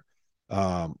they're there.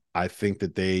 I think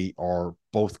that they are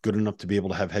both good enough to be able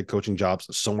to have head coaching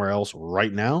jobs somewhere else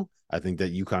right now. I think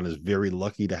that UConn is very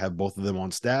lucky to have both of them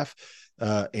on staff.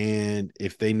 And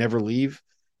if they never leave,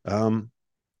 I'm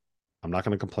not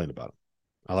going to complain about it.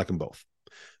 I like them both.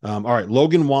 All right,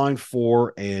 Logan Wine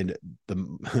 4 and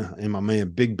my man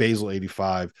Big Basil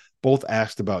 85 both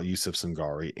asked about Yusuf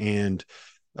Sangari, and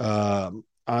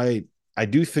I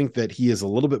do think that he is a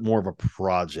little bit more of a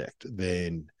project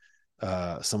than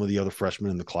some of the other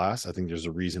freshmen in the class. I think there's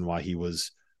a reason why he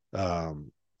was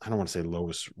I don't want to say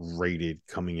lowest rated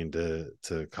coming into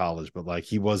college, but like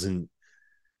he was a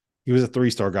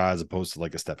 3-star guy as opposed to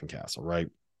like a Stephen Castle, right?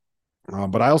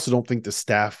 But I also don't think the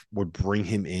staff would bring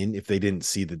him in if they didn't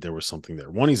see that there was something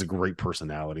there. One, he's a great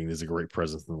personality and is a great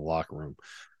presence in the locker room.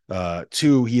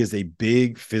 2, he is a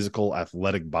big, physical,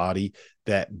 athletic body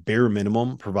that bare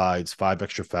minimum provides 5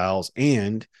 extra fouls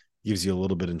and gives you a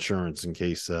little bit of insurance in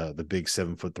case the big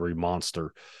 7'3"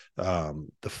 monster,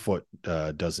 the foot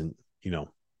doesn't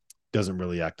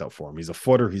really act up for him. He's a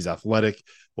footer. He's athletic.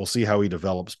 We'll see how he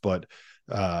develops, but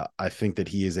I think that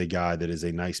he is a guy that is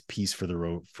a nice piece for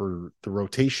the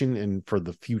rotation and for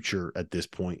the future at this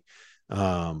point.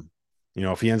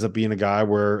 If he ends up being a guy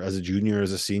where as a junior,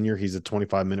 as a senior, he's a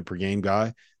 25-minute per game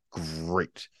guy,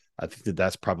 great. I think that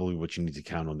that's probably what you need to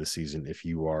count on this season if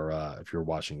you're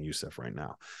watching Yusuf right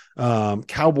now.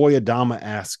 Cowboy Adama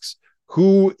asks,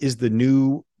 who is the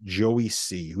new Joey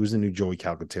C? Who's the new Joey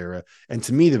Calcaterra? And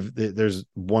to me, there's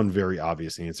one very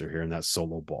obvious answer here, and that's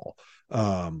Solo Ball.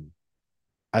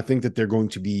 I think that they're going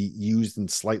to be used in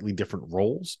slightly different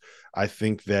roles. I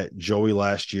think that Joey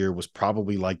last year was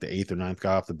probably like the 8th or 9th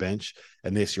guy off the bench.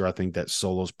 And this year, I think that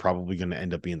Solo's probably going to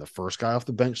end up being the first guy off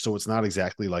the bench. So it's not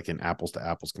exactly like an apples to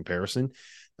apples comparison.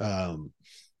 But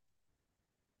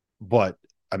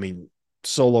I mean,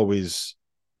 Solo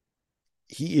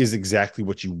he is exactly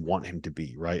what you want him to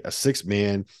be, right? A sixth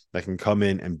man that can come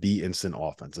in and be instant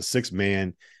offense, a sixth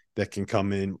man that can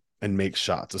come in and make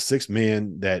shots, a sixth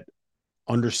man that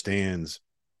understands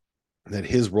that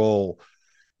his role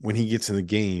when he gets in the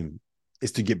game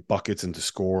is to get buckets and to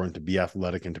score and to be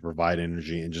athletic and to provide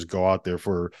energy and just go out there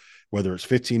for whether it's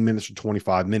 15 minutes or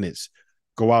 25 minutes,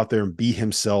 go out there and be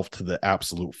himself to the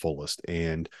absolute fullest.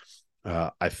 And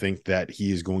I think that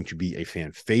he is going to be a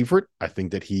fan favorite. I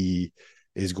think that he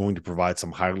is going to provide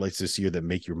some highlights this year that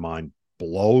make your mind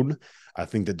blown. I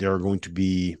think that there are going to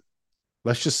be,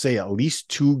 let's just say, at least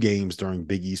 2 games during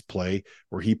Big East play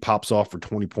where he pops off for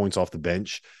 20 points off the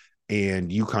bench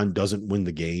and UConn doesn't win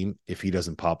the game if he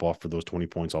doesn't pop off for those 20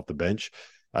 points off the bench.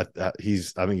 I think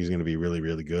he's going to be really,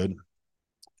 really good.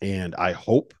 And I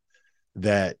hope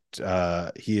that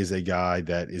he is a guy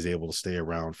that is able to stay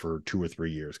around for 2 or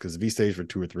 3 years. Because if he stays for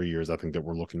 2 or 3 years, I think that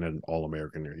we're looking at an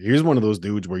All-American here. Here's one of those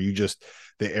dudes where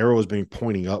the arrow has been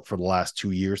pointing up for the last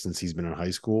 2 years since he's been in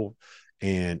high school.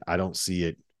 And I don't see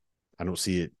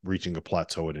it reaching a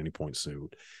plateau at any point soon.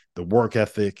 The work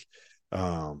ethic,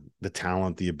 the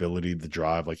talent, the ability, the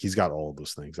drive, like he's got all of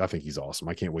those things. I think he's awesome.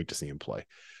 I can't wait to see him play.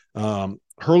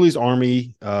 Hurley's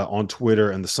Army on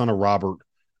Twitter and the son of Robert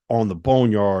on the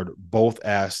Boneyard both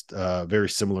asked very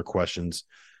similar questions.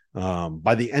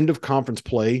 By the end of conference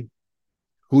play,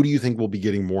 who do you think will be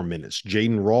getting more minutes,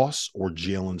 Jaden Ross or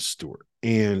Jalen Stewart?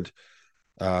 And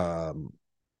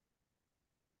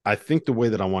I think the way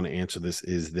that I want to answer this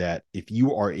is that if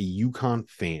you are a UConn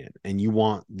fan and you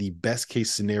want the best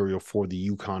case scenario for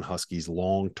the UConn Huskies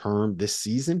long term this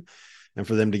season and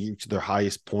for them to get to their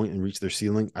highest point and reach their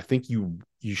ceiling, I think you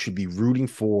should be rooting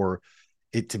for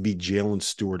it to be Jalen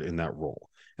Stewart in that role.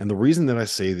 And the reason that I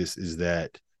say this is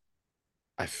that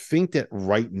I think that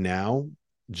right now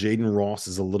Jaden Ross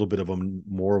is a little bit of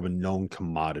more of a known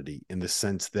commodity in the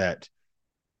sense that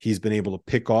he's been able to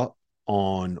pick up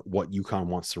on what UConn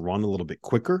wants to run a little bit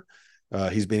quicker.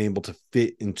 He's been able to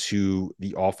fit into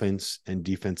the offense and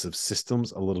defensive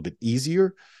systems a little bit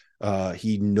easier.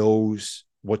 He knows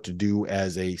what to do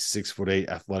as a 6'8"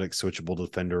 athletic switchable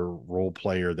defender role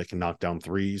player that can knock down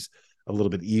threes a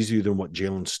little bit easier than what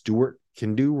Jalen Stewart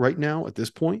can do right now at this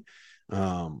point.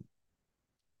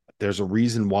 There's a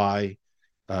reason why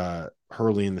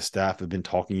Hurley and the staff have been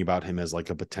talking about him as like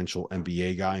a potential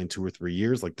NBA guy in 2 or 3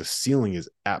 years. Like the ceiling is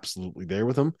absolutely there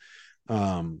with him.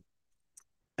 And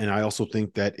I also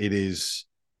think that it is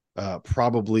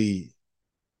probably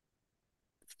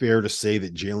fair to say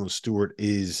that Jalen Stewart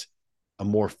is a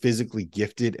more physically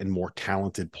gifted and more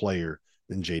talented player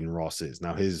than Jaden Ross is.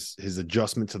 Now his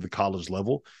adjustment to the college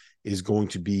level is going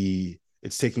to be,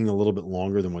 it's taking a little bit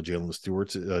longer than what Jalen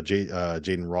Stewart's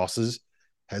Jaden Ross's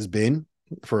has been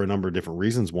for a number of different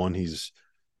reasons. One, he's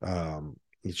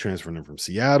transferring him from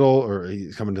Seattle, or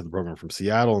he's coming to the program from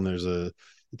Seattle, and it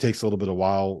takes a little bit of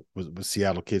while with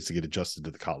Seattle kids to get adjusted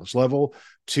to the college level.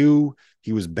 2,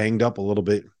 he was banged up a little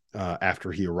bit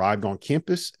after he arrived on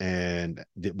campus and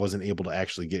wasn't able to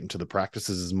actually get into the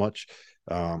practices as much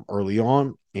early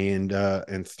on.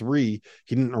 And 3,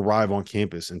 he didn't arrive on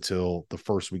campus until the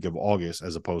first week of August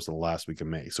as opposed to the last week of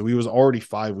May. So he was already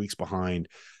 5 weeks behind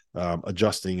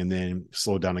adjusting, and then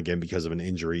slowed down again because of an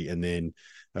injury. And then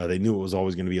they knew it was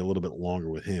always going to be a little bit longer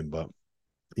with him, but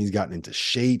he's gotten into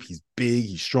shape. He's big,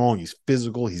 he's strong, he's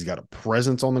physical, he's got a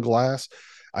presence on the glass.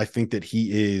 I think that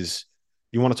he is,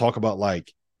 you want to talk about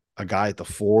like a guy at the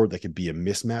 4 that could be a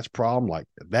mismatch problem, like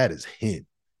that is him.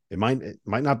 It might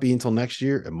not be until next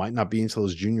year. It might not be until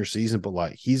his junior season, but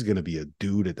like he's going to be a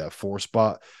dude at that 4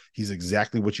 spot. He's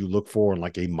exactly what you look for in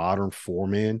like a modern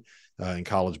 4-man in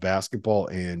college basketball.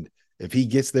 And if he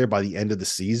gets there by the end of the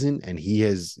season and he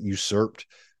has usurped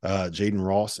Jaden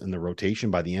Ross in the rotation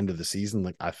by the end of the season,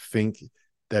 like I think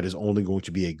that is only going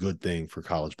to be a good thing for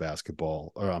college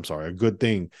basketball, or I'm sorry, a good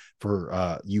thing for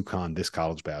UConn this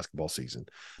college basketball season.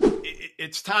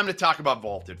 It's time to talk about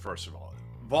Vaulted, first of all.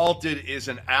 Vaulted is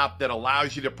an app that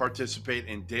allows you to participate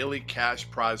in daily cash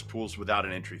prize pools without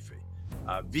an entry fee.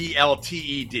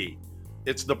 VLTED.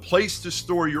 It's the place to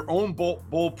store your own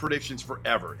bold predictions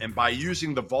forever. And by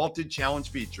using the Vaulted Challenge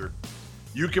feature,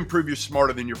 you can prove you're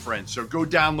smarter than your friends. So go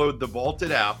download the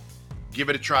Vaulted app, give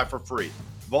it a try for free.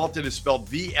 Vaulted is spelled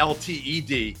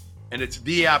VLTED, and it's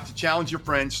the app to challenge your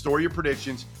friends, store your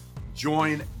predictions,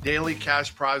 join daily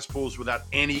cash prize pools without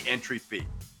any entry fee.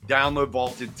 Download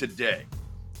Vaulted today.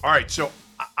 All right, so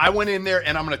I went in there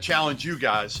and I'm going to challenge you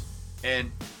guys.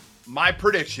 And my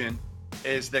prediction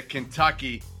is that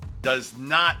Kentucky does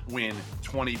not win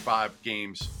 25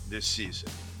 games this season.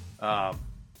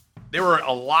 They were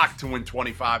a lock to win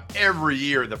 25 every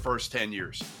year the first 10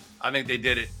 years. I think they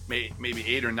did it maybe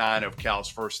 8 or 9 of Cal's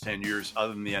first 10 years,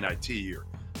 other than the NIT year.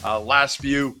 Last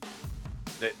few,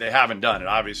 they haven't done it.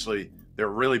 Obviously, they're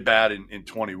really bad in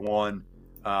 21.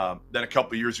 Then a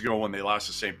couple of years ago, when they lost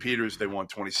to St. Peter's, they won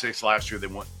 26. Last year, they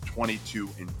won 22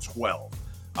 and 12.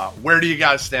 Where do you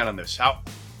guys stand on this?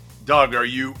 Doug, are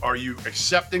you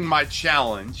accepting my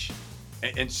challenge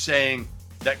and saying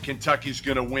that Kentucky's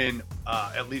going to win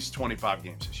at least 25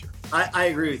 games this year? I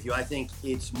agree with you. I think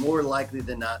it's more likely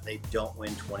than not they don't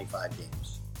win 25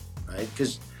 games, right?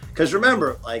 Because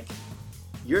remember, like,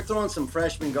 you're throwing some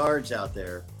freshman guards out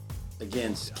there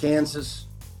against Kansas,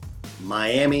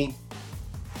 Miami,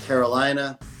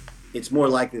 Carolina. It's more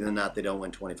likely than not they don't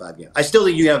win 25 games. I still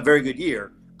think you have a very good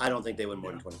year. I don't think they win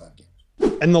more than 25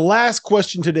 games. And the last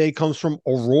question today comes from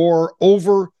Aurora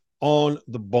over on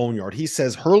the Boneyard. He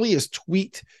says Hurley has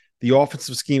tweaked the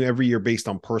offensive scheme every year based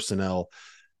on personnel.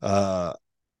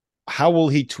 How will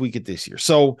he tweak it this year?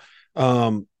 So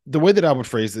the way that I would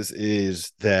phrase this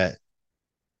is that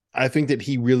I think that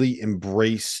he really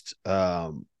embraced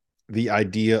the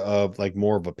idea of like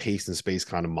more of a pace and space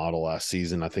kind of model last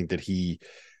season. I think that he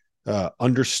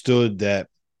understood that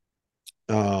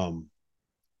part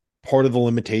of the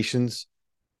limitations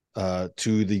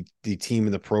to the team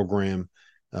and the program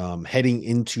heading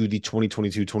into the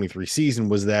 2022-23 season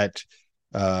was that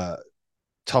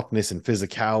toughness and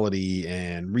physicality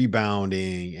and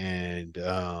rebounding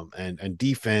and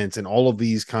defense and all of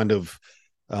these kind of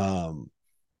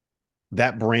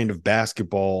that brand of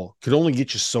basketball could only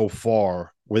get you so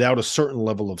far without a certain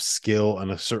level of skill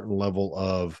and a certain level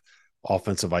of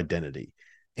offensive identity.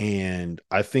 And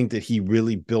I think that he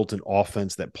really built an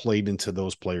offense that played into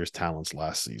those players' talents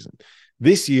last season.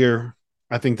 This year,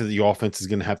 I think that the offense is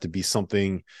going to have to be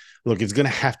something. Look, it's going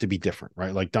to have to be different,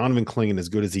 right? Like Donovan Clingan, as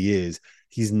good as he is,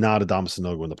 he's not a Dama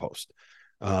Sanogo in the post.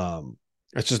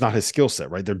 It's just not his skill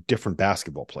set, right? They're different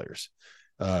basketball players.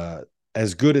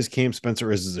 As good as Cam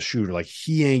Spencer is as a shooter, like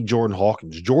he ain't Jordan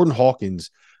Hawkins. Jordan Hawkins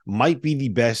might be the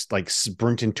best like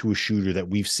sprint into a shooter that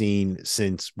we've seen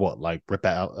since like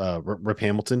Rip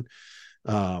Hamilton.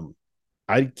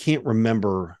 I can't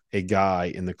remember a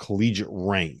guy in the collegiate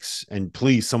ranks, and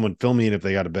please someone fill me in if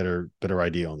they got a better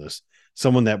idea on this.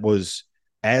 Someone that was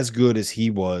as good as he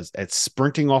was at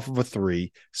sprinting off of a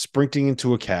three, sprinting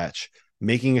into a catch,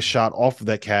 making a shot off of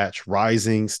that catch,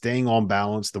 rising, staying on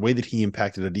balance, the way that he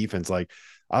impacted the defense. Like,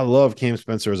 I love Cam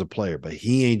Spencer as a player, but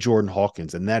he ain't Jordan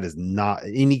Hawkins, and that is not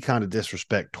any kind of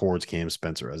disrespect towards Cam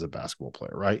Spencer as a basketball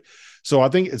player, right? So I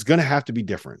think it's going to have to be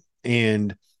different.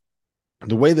 And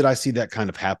the way that I see that kind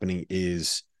of happening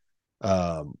is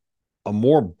a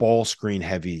more ball screen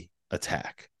heavy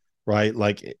attack, right?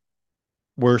 Like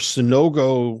where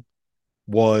Sanogo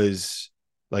was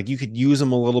like, you could use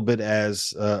him a little bit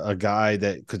as a guy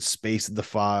that could space the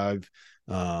five.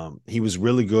 He was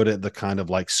really good at the kind of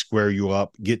like square you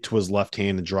up, get to his left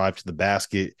hand and drive to the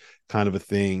basket kind of a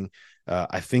thing.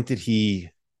 I think that he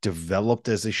developed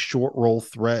as a short roll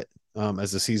threat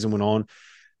as the season went on.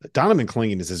 Donovan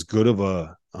Clingan is as good of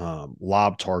a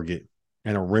lob target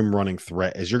and a rim running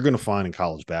threat as you're going to find in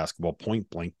college basketball, point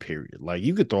blank period. Like,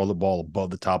 you could throw the ball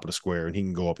above the top of the square and he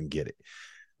can go up and get it.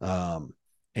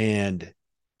 And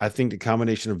I think the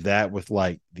combination of that with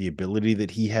like the ability that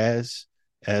he has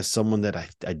as someone that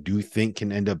I do think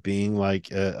can end up being like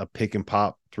a pick and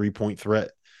pop 3-point threat.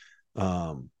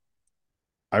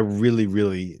 I really,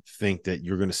 really think that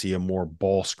you're going to see a more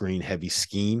ball screen heavy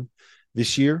scheme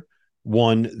this year.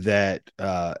 One that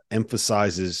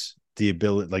emphasizes the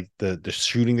ability, like the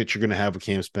shooting that you're going to have with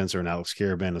Cam Spencer and Alex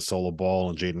Karaban and Solo Ball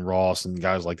and Jaden Ross and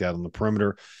guys like that on the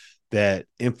perimeter, that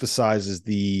emphasizes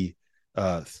the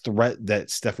threat that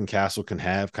Stephen Castle can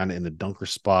have kind of in the dunker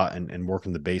spot and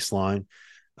working the baseline.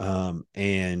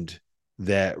 And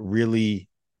that really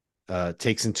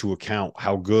takes into account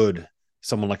how good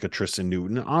someone like a Tristen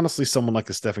Newton, honestly, someone like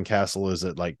a Stephen Castle is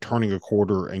at like turning a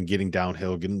quarter and getting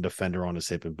downhill, getting a defender on his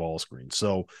hip and ball screen.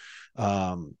 So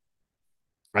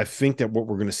I think that what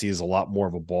we're going to see is a lot more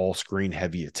of a ball screen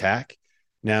heavy attack.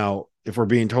 Now, if we're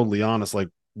being totally honest, like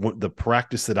the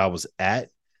practice that I was at,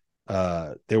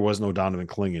 there was no Donovan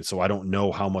Clingan. So I don't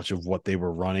know how much of what they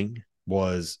were running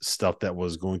was stuff that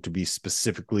was going to be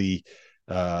specifically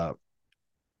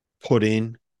put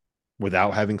in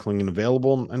without having Clingan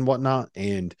available and whatnot.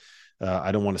 And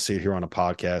I don't want to sit here on a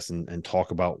podcast and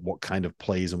talk about what kind of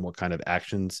plays and what kind of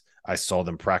actions I saw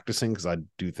them practicing, because I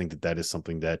do think that is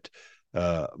something that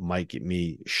might get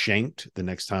me shanked the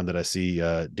next time that I see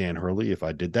Dan Hurley if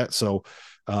I did that. So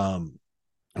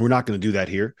we're not going to do that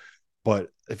here. But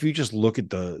if you just look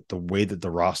at the way that the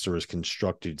roster is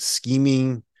constructed,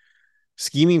 scheming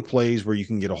scheming plays where you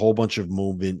can get a whole bunch of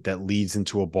movement that leads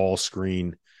into a ball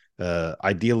screen,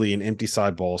 ideally an empty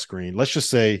side ball screen. Let's just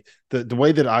say the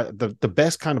way that the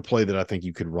best kind of play that I think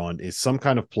you could run is some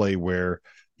kind of play where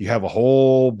you have a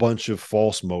whole bunch of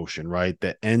false motion, right?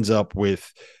 That ends up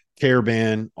with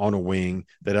Karaban on a wing,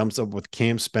 that ends up with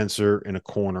Cam Spencer in a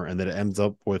corner, and that it ends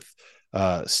up with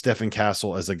Stephen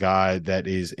Castle as a guy that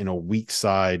is in a weak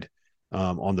side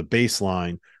on the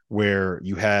baseline, where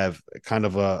you have kind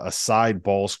of a side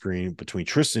ball screen between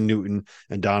Tristen Newton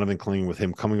and Donovan Clingan, with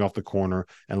him coming off the corner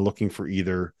and looking for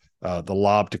either the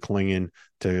lob to Clingan,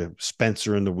 to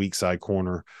Spencer in the weak side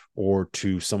corner, or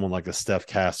to someone like a Steph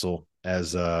Castle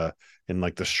as in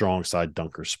like the strong side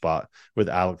dunker spot with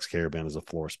Alex Karaban as a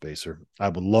floor spacer. I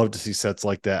would love to see sets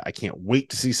like that. I can't wait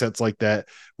to see sets like that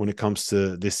when it comes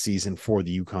to this season for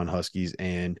the UConn Huskies,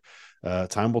 and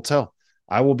time will tell.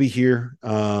 I will be here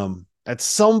at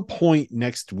some point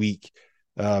next week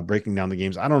breaking down the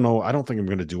games. I don't know. I don't think I'm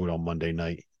going to do it on Monday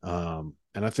night. And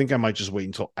I think I might just wait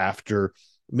until after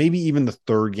maybe even the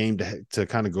third game to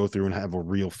kind of go through and have a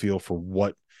real feel for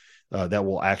what that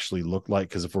will actually look like.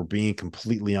 Because if we're being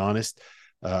completely honest,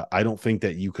 I don't think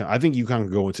that I think UConn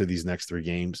can go into these next 3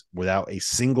 games without a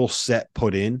single set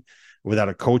put in, without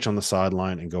a coach on the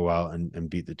sideline, and go out and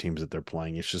beat the teams that they're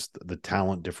playing. It's just the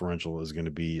talent differential is going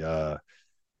to be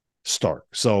stark.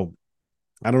 So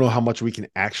I don't know how much we can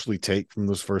actually take from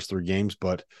those first 3 games,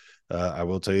 but I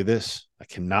will tell you this: I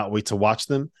cannot wait to watch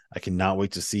them. I cannot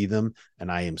wait to see them, and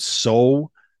I am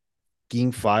so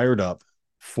getting fired up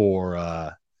for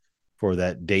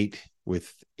that date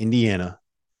with Indiana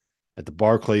at the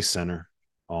Barclays Center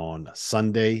on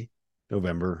Sunday,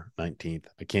 November 19th.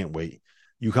 I can't wait.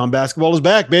 UConn basketball is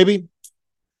back, baby.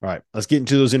 All right, let's get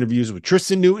into those interviews with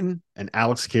Tristen Newton and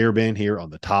Alex Karaban here on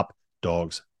the Top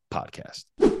Dogs podcast.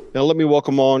 Now, let me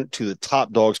welcome on to the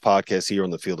Top Dogs podcast here on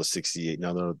the Field of 68.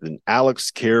 None other than Alex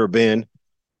Karaban,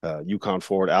 UConn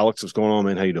forward. Alex, what's going on,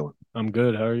 man? How you doing? I'm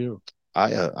good. How are you?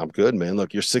 I'm good, man.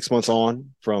 Look, you're 6 months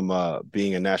on from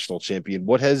being a national champion.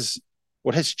 What has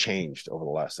changed over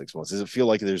the last 6 months? Does it feel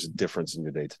like there's a difference in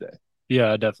your day to day?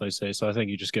 Yeah, I definitely say so. I think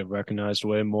you just get recognized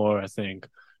way more. I think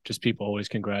just people always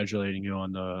congratulating you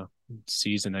on the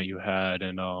season that you had,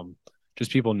 and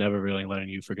just people never really letting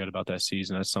you forget about that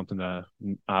season. That's something that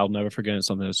I'll never forget. It's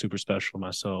something that's super special to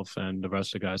myself and the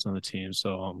rest of the guys on the team.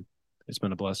 So it's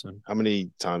been a blessing. How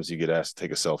many times do you get asked to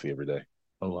take a selfie every day?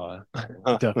 A lot.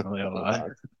 Definitely a lot.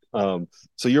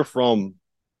 So you're from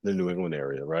the New England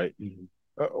area, right?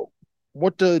 Mm-hmm.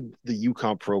 What did the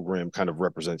UConn program kind of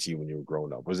represent to you when you were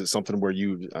growing up? Was it something where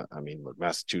look,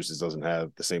 Massachusetts doesn't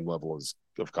have the same level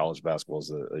of college basketball as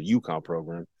a UConn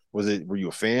program. Were you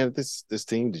a fan of this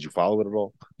team? Did you follow it at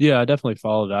all? Yeah, I definitely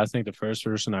followed it. I think the first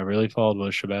person I really followed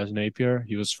was Shabazz Napier.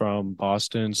 He was from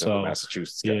Boston. So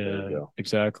Massachusetts. Yeah,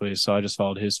 exactly. So I just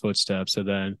followed his footsteps. And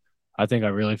then I think I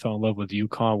really fell in love with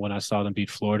UConn when I saw them beat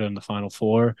Florida in the Final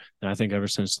Four. And I think ever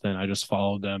since then, I just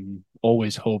followed them,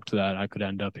 always hoped that I could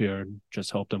end up here and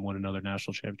just help them win another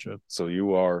national championship. So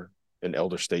you are an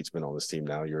elder statesman on this team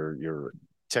now. You're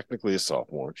technically a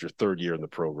sophomore. It's your 3rd year in the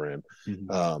program.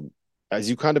 Mm-hmm. As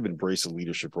you kind of embrace a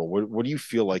leadership role, what do you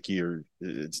feel like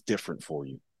it's different for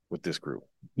you with this group?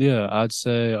 Yeah, I'd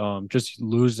say just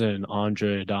losing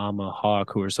Andre, Adama,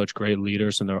 Hawk, who are such great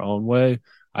leaders in their own way,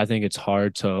 I think it's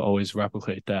hard to always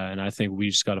replicate that. And I think we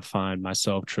just got to find,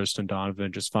 myself, Tristen,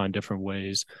 Donovan, just find different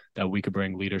ways that we could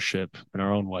bring leadership in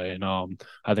our own way. And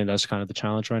I think that's kind of the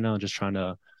challenge right now, just trying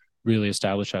to really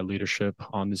establish that leadership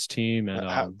on this team. And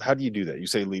how do you do that? You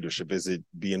say leadership. Is it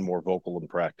being more vocal in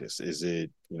practice? Is it,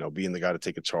 being the guy to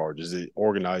take a charge? Is it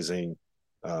organizing,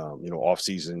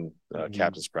 off-season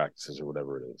captain's practices or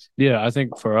whatever it is? Yeah, I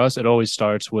think for us, it always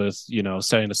starts with,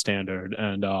 setting a standard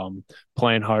and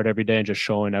playing hard every day and just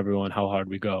showing everyone how hard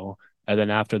we go. And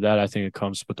then after that, I think it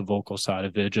comes with the vocal side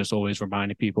of it, just always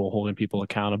reminding people, holding people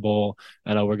accountable.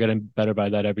 And we're getting better by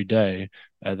that every day.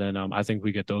 And then I think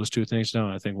we get those 2 things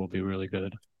down, I think we'll be really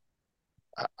good.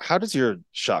 How does your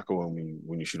shot go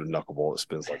when you shoot a knuckleball that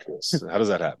spins like this? How does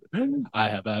that happen? I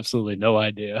have absolutely no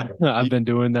idea. I've been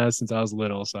doing that since I was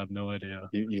little, so I have no idea.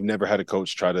 You've never had a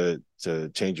coach try to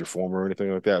change your form or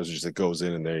anything like that? It was just it goes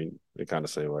in and they kind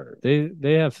of say, well,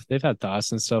 they've had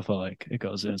thoughts and stuff, but like it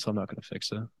goes in, so I'm not going to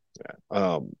fix it.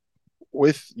 Yeah.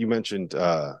 You mentioned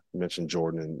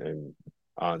Jordan and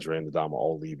Andre and Adama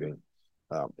all leaving.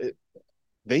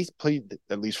 They played,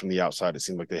 at least from the outside, it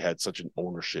seemed like they had such an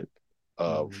ownership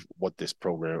of what this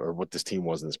program or what this team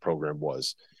was and this program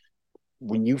was.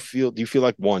 Do you feel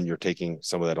like, one, you're taking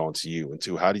some of that onto you, and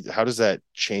two, how does that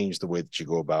change the way that you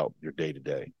go about your day to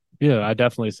day? Yeah, I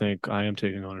definitely think I am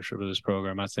taking ownership of this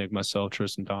program. I think myself,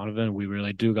 Tristan Donovan, we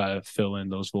really do got to fill in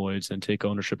those voids and take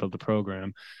ownership of the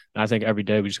program. And I think every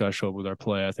day we just got to show up with our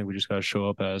play. I think we just got to show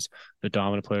up as the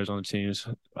dominant players on the teams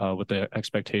with the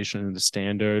expectation and the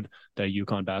standard that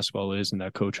UConn basketball is and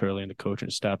that Coach Hurley and the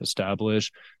coaching staff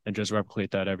established, and just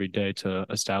replicate that every day to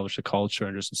establish a culture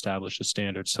and just establish a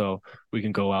standard so we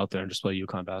can go out there and just play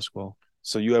UConn basketball.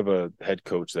 So you have a head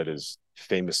coach that is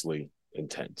famously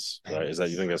intense, right? You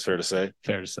think that's fair to say?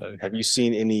 Fair to say. Have you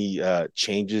seen any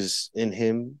changes in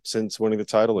him since winning the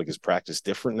title? Like, is practice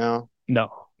different now? No,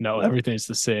 everything's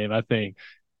the same. I think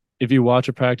if you watch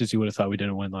a practice, you would have thought we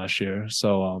didn't win last year.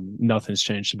 So nothing's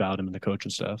changed about him and the coaching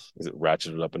staff. Is it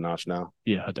ratcheted up a notch now?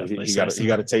 Yeah, definitely. He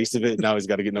got a taste of it. Now he's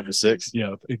got to get number 6.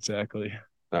 Yeah, exactly.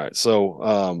 All right.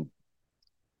 So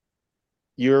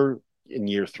you're in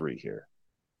year 3 here.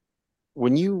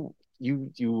 When you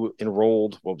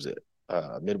enrolled, what was it?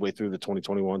 Midway through the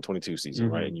 2021-22 season,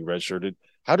 right? And you redshirted.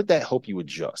 How did that help you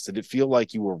adjust? Did it feel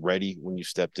like you were ready when you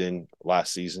stepped in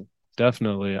last season?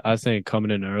 Definitely. I think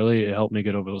coming in early, it helped me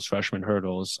get over those freshman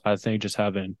hurdles. I think just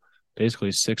having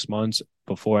basically 6 months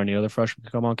before any other freshman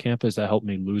come on campus, that helped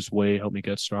me lose weight, helped me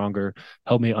get stronger,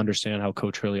 helped me understand how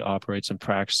Coach Hurley operates and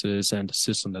practices and the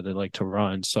system that they like to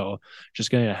run. So just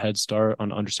getting a head start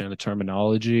on understanding the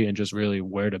terminology and just really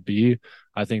where to be,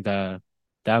 I think that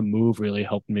move really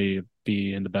helped me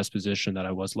be in the best position that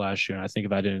I was last year. And I think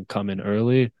if I didn't come in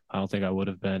early, I don't think I would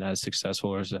have been as successful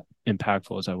or as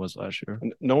impactful as I was last year.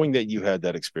 Knowing that you had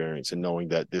that experience and knowing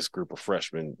that this group of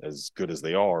freshmen, as good as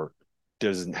they are,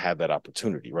 doesn't have that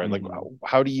opportunity, right? Mm-hmm. Like,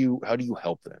 how do you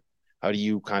help them? How do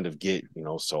you kind of get,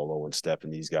 Solo and Steph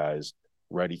and these guys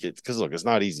ready? Because look, it's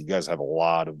not easy. You guys have a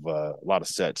lot of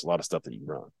sets, a lot of stuff that you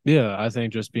run. Yeah, I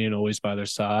think just being always by their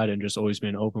side and just always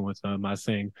being open with them. I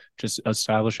think just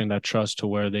establishing that trust to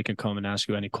where they can come and ask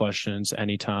you any questions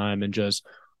anytime, and just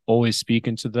always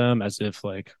speaking to them as if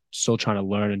like still trying to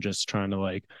learn and just trying to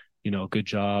like, good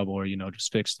job, or,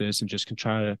 just fix this, and just can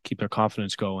try to keep their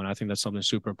confidence going. I think that's something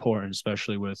super important,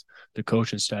 especially with the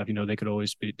coaching staff.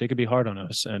 They could be hard on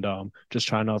us, and just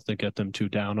try not to get them too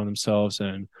down on themselves,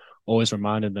 and always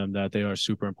reminding them that they are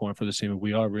super important for the team and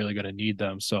we are really going to need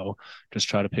them. So just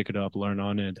try to pick it up, learn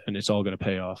on it, and it's all going to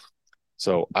pay off.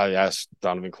 So I asked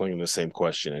Donovan Clingan the same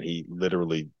question, and he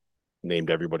literally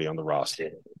named everybody on the roster.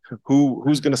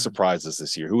 Who's going to surprise us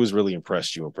this year? Who has really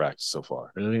impressed you in practice so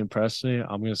far? Really impressed me?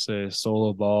 I'm going to say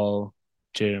Solo Ball,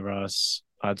 Jaden Russ.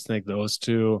 I think those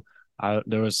two.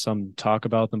 There was some talk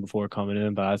about them before coming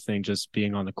in, but I think just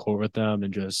being on the court with them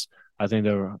and I think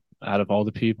they were, out of all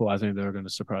the people, I think they're going to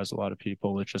surprise a lot of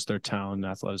people with just their talent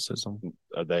and athleticism.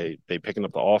 Are they picking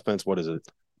up the offense? What is it?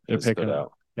 They're picking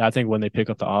up. Yeah, I think when they pick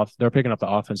up they're picking up the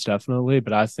offense definitely,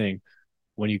 but I think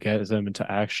when you get them into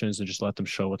actions and just let them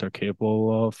show what they're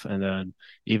capable of, and then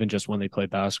even just when they play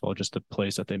basketball, just the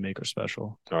plays that they make are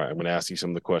special. All right, I'm going to ask you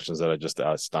some of the questions that I just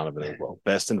asked Donovan as well.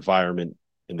 Best environment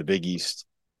in the Big East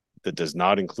that does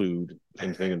not include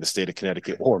anything in the state of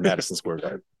Connecticut or Madison Square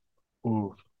Garden.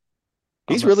 Ooh.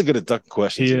 He's really good at ducking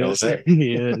questions.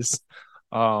 He is.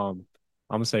 I'm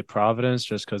gonna say Providence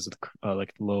just because of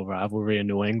like the little rivalry in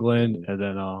New England, and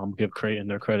then I'm gonna give Creighton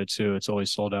their credit too. It's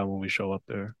always sold out when we show up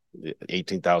there.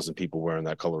 18,000 people wearing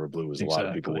that color of blue is a lot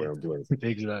of people wearing blue.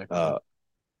 Exactly.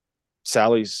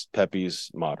 Sally's,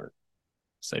 Pepe's, Modern.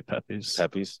 Say Pepe's.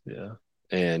 Pepe's. Yeah.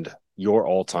 And your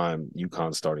all-time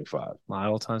UConn starting 5. My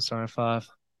all-time starting 5.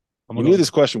 You knew this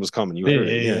question was coming. You heard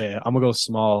it. Yeah. I'm gonna go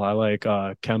small. I like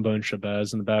Kemba and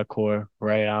Shabazz in the backcourt.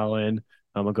 Ray Allen.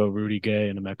 I'm gonna go Rudy Gay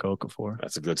and Emeka Okafor.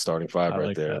 That's a good starting 5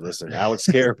 right there. That. Listen, Alex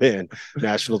Karaban,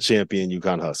 national champion,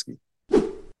 UConn Husky.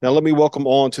 Now let me welcome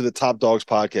on to the Top Dogs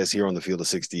podcast here on the Field of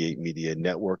 68 Media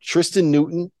Network, Tristen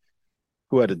Newton,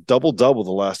 who had a double-double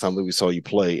the last time that we saw you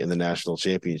play in the national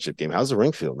championship game. How's the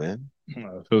ring feel, man?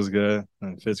 It feels good.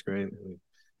 It fits great.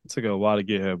 It took a while to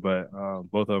get here, but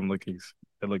both of them look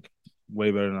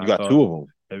way better than I thought. You got 2 of them.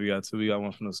 Yeah, we got 2. We got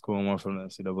one from the school and one from the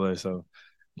NCAA, so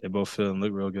they both feel and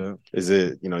look real good. Is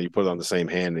it, you put it on the same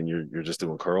hand and you're just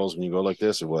doing curls when you go like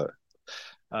this, or what?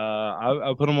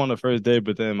 I put them on the first day,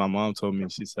 but then my mom told me,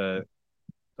 she said,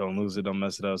 don't lose it, don't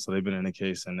mess it up. So they've been in the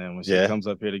case, and then when she comes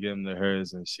up here to get them, they're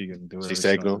hers, and she can do it. She's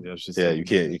taking them. Yeah, you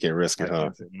can't risk it, huh?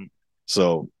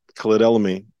 So Khalid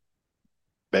Elamy,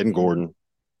 Ben Gordon,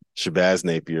 Shabazz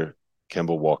Napier,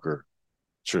 Kemba Walker,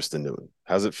 Tristen Newton.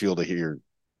 How's it feel to hear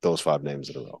those 5 names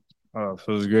in a row? Oh, it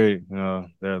feels great.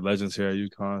 They're legends here at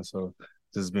UConn, so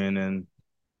just being in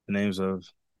the names of,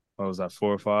 what was that,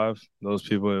 4 or 5? Those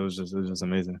people, it was just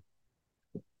amazing.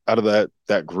 Out of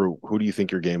that group, who do you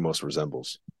think your game most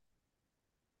resembles?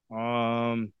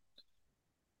 I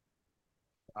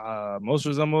Most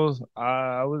resembles.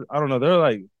 I don't know.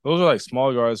 Those are like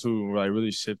small guards who were like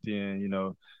really shifty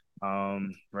and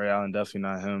Ray Allen definitely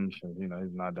not him.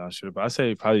 He's not down shooter. But I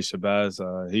say probably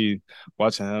Shabazz. He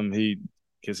watching him, he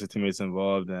gets his teammates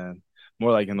involved and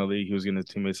more like in the league, he was getting his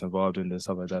teammates involved and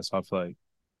stuff like that. So I feel like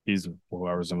he's who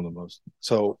I resemble the most.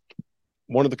 So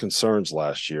one of the concerns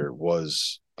last year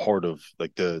was part of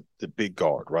like the big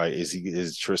guard, right?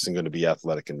 Is Tristen going to be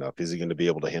athletic enough? Is he going to be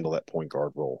able to handle that point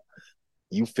guard role?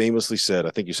 You famously said, I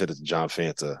think you said it to John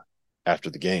Fanta after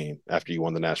the game, after you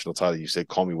won the national title, you said,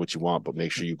 call me what you want, but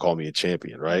make sure you call me a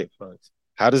champion, right?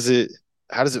 How does it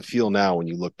feel now when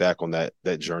you look back on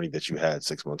that journey that you had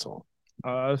 6 months on?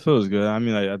 It feels good. I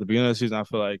mean, like at the beginning of the season, I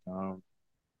feel like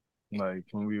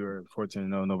when we were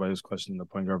 14-0, nobody was questioning the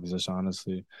point guard position,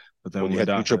 honestly. But then we had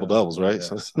 2 triple doubles, right?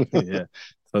 Yeah.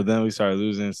 So then we started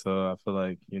losing. So I feel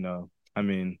like, I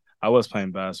mean, I was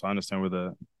playing bad, so I understand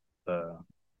where the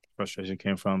frustration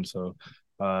came from. So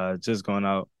just going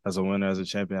out as a winner, as a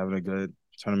champion, having a good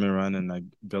tournament run and like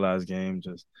good last game,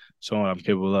 just showing what I'm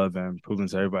capable of and proving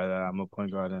to everybody that I'm a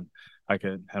point guard and I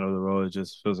could handle the role. It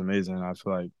just feels amazing. I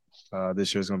feel like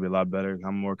this year is going to be a lot better.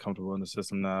 I'm more comfortable in the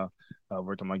system now.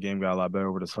 Worked on my game, got a lot better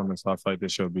over the summer. So I feel like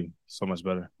this year will be so much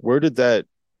better. Where did that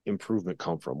improvement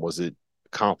come from? Was it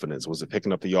confidence? Was it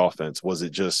picking up the offense? Was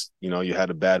it just, you had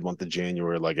a bad month of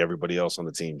January like everybody else on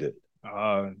the team did?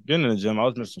 Getting in the gym, I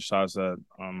was missing shots that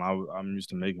I'm used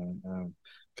to making.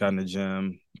 Got in the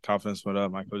gym, confidence went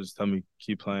up. My coaches tell me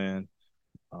keep playing.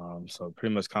 So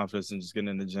pretty much confidence in just getting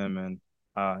in the gym. And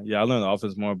I learned the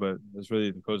offense more, but it's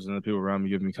really the coaches and the people around me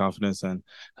giving me confidence and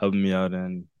helping me out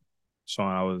and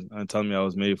showing and telling me I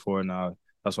was made for it. Now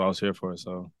that's what I was here for.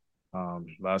 So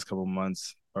last couple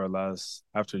months or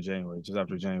after January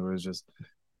was just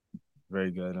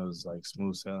very good. It was like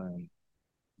smooth sailing.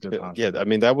 Yeah, I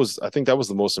mean I think that was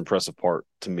the most impressive part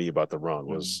to me about the run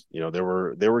was, there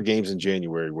were games in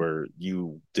January where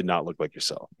you did not look like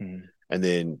yourself. Mm-hmm. And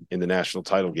then in the national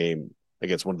title game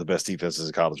against one of the best defenses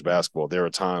in college basketball, there are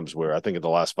times where I think in the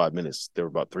last 5 minutes, there were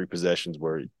about 3 possessions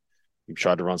where you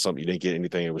tried to run something, you didn't get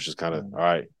anything. It was just kind of, all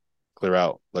right, clear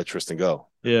out, let Tristen go.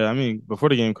 Yeah, I mean, before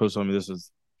the game, coach told me this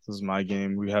is my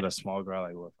game. We had a small guy,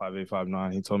 like 5'8",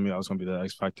 5'9". He told me I was going to be the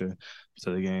X factor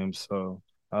to the game. So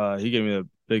he gave me a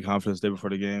big confidence day before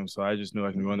the game. So I just knew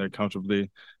I can go in there comfortably,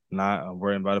 not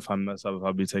worrying about if I mess up, if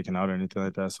I'll be taken out or anything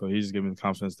like that. So he just gave me the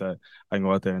confidence that I can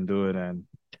go out there and do it. And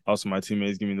also my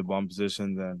teammates give me the ball in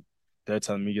positions and they're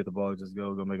telling me get the ball, just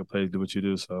go make a play, do what you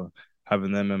do. So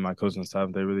having them and my coaching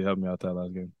staff, they really helped me out that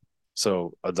last game.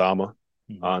 So Adama,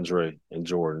 Andre, and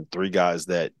Jordan, 3 guys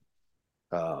that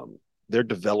their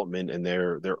development and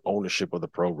their ownership of the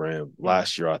program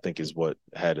last year, I think, is what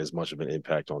had as much of an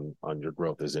impact on your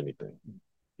growth as anything.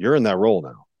 You're in that role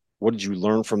now. What did you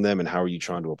learn from them, and how are you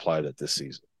trying to apply that this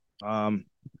season?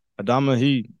 Adama,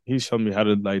 he showed me how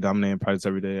to like dominate in practice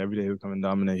every day. Every day he would come and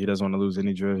dominate. He doesn't want to lose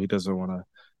any drill. He doesn't want to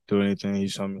do anything. He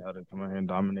showed me how to come in here and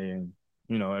dominate and,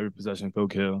 every possession go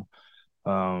kill.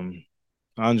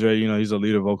 Andre, he's a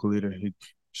leader, vocal leader. He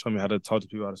showed me how to talk to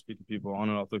people, how to speak to people on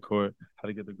and off the court, how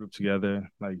to get the group together.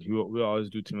 Like, we always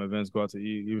do team events, go out to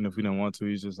eat, even if we didn't want to.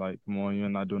 He's just like, come on, you're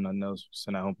not doing nothing else.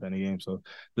 Sitting at home playing the game. So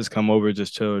just come over,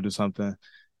 just chill or do something.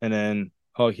 And then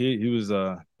Hulk, he was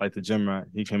like the gym rat.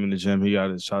 He came in the gym, he got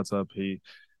his shots up.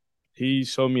 He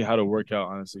showed me how to work out,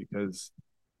 honestly, because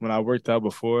when I worked out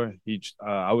before,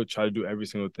 I would try to do every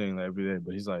single thing like every day.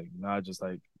 But he's like, nah, just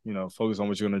like, focus on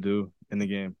what you're going to do in the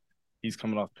game. He's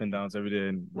coming off pin downs every day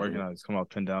and working out. He's coming off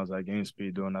pin downs at game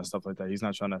speed, doing that stuff like that. He's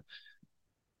not trying to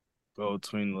go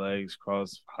between legs,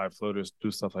 cross high floaters,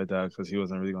 do stuff like that because he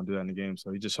wasn't really going to do that in the game.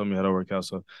 So he just showed me how to work out.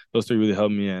 So those 3 really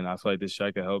helped me, and I feel like this year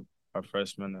I could help our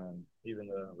freshmen and even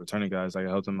the returning guys. I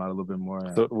could help them out a little bit more.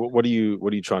 So what are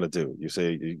you trying to do? You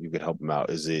say you could help them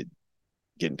out. Is it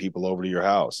getting people over to your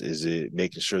house? Is it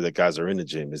making sure that guys are in the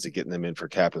gym? Is it getting them in for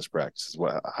captain's practices?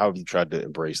 How have you tried to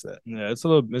embrace that? Yeah, it's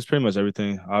pretty much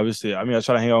everything. Obviously, I mean, I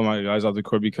try to hang out with my guys off the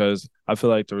court because I feel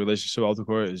like the relationship off the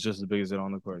court is just as big as it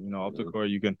on the court. Off the court,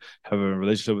 you can have a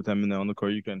relationship with them, and then on the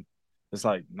court, you can. It's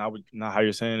like not how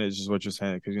you're saying it, it's just what you're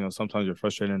saying. Because sometimes you're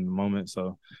frustrated in the moment,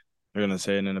 so you're gonna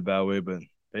say it in a bad way, but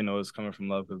they know it's coming from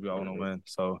love because we all want to win.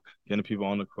 So getting people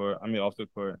on the court, off the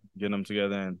court, getting them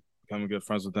together and becoming good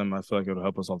friends with them, I feel like it'll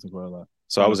help us off the court a lot.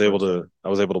 So I was able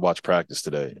to watch practice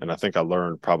today, and I think I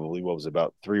learned probably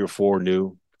about 3 or 4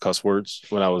 new cuss words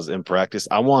when I was in practice.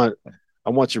 I want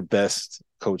your best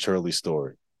Coach Hurley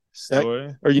story.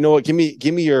 Or you know what? Give me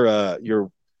your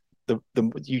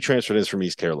you transferred in from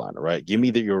East Carolina, right? Give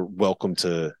me your welcome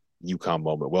to UConn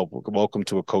moment. Welcome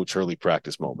to a Coach Hurley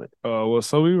practice moment. Well,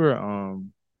 so we were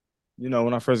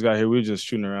when I first got here, we were just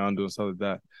shooting around, doing stuff like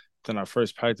that. Then our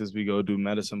first practice, we go do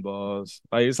medicine balls.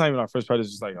 Like, it's not even our first practice,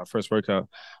 it's just like our first workout.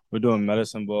 We're doing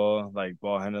medicine ball, like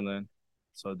ball handling.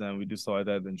 So then we do stuff like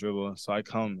that, then dribble. So I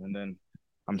come and then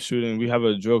I'm shooting. We have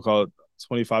a drill called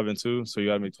 25 and 2. So you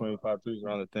got to make 25 threes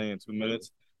around the thing in 2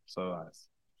 minutes. So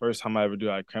first time I ever do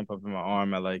it, I cramp up in my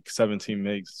arm at like 17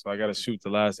 makes. So I got to shoot the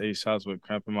last 8 shots with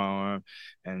cramp in my arm.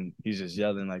 And he's just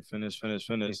yelling like, finish, finish,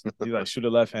 finish. He's like, shoot a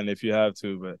left hand if you have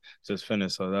to, but just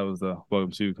finish. So that was the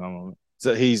welcome to UConn moment.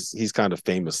 So he's kind of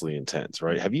famously intense,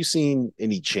 right? Have you seen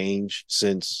any change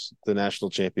since the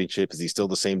national championship? Is he still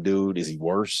the same dude? Is he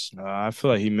worse? I feel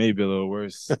like he may be a little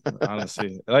worse,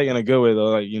 honestly. Like, in a good way,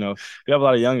 though. Like, we have a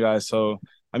lot of young guys. So,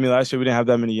 I mean, last year we didn't have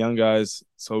that many young guys.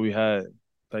 So we had,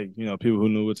 like, people who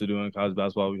knew what to do in college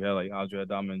basketball. We had, like, Andre,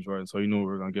 Adama, and Jordan. So you knew what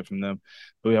we were going to get from them.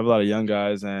 But we have a lot of young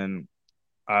guys, and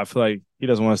I feel like he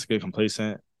doesn't want us to get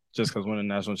complacent just because winning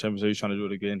the national championship, he's trying to do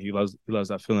it again. He loves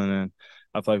that feeling, and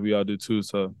I feel like we all do too.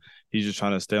 So he's just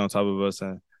trying to stay on top of us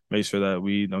and make sure that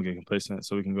we don't get complacent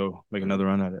so we can go make another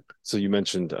run at it. So you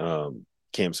mentioned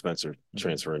Cam Spencer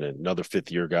transferring in, another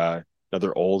fifth-year guy,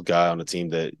 another old guy on a team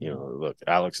that, look,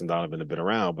 Alex and Donovan have been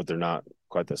around, but they're not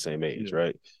quite the same age,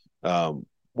 right?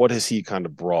 What has he kind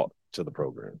of brought to the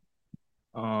program?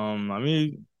 I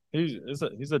mean, he's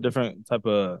a different type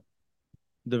of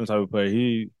player.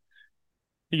 He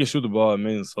can shoot the ball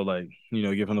amazing. So, like,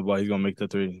 give him the ball, he's gonna make the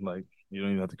three. Like, you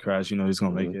don't even have to crash. He's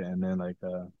gonna make it. And then, like,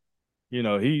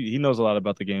 he knows a lot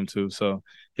about the game too. So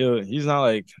he's not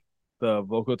like the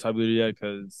vocal type leader yet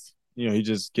because he's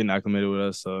just getting acclimated with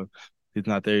us. So he's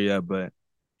not there yet. But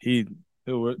he'll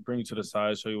bring you to the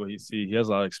side, show you what he sees. He has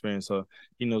a lot of experience, so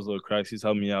he knows little cracks. He's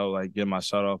helping me out, like, get my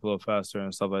shot off a little faster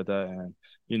and stuff like that. And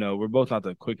we're both not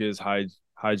the quickest high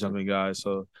jumping guys.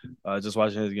 So just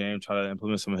watching his game, try to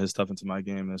implement some of his stuff into my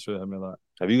game, and it's really helped me a lot.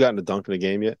 Have you gotten to dunk in a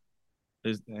game yet?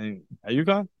 At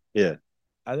UConn? Yeah.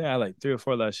 I think I had like 3 or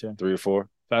 4 last year. 3 or 4?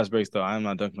 Fast breaks, though. I'm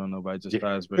not dunking on nobody, just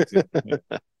fast breaks. Yeah.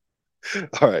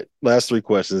 All right. Last 3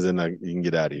 questions, and you can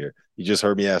get out of here. You just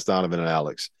heard me ask Donovan and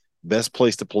Alex. Best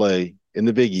place to play in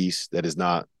the Big East that is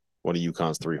not one of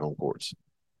UConn's 3 home courts?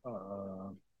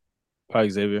 Probably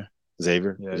Xavier.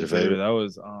 Xavier? Yeah, is your favorite? That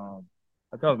was, I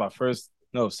think that was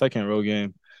my second road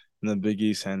game in the Big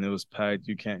East, and it was packed.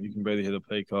 You can barely hear the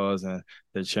play calls, and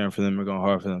they're cheering for them. We're going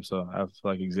hard for them. So I feel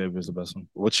like Xavier is the best one.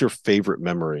 What's your favorite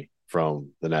memory from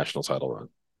the national title run?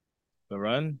 The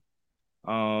run?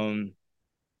 It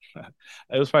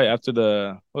was probably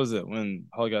after when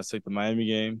Hall got sick, the Miami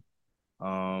game.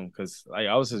 Because like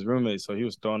I was his roommate, so he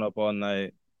was throwing up all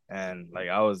night, and like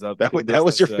I was up. That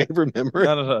was your favorite memory?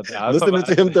 No. Listening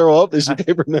to him throw up is your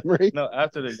favorite memory? No,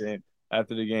 after the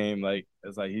game, like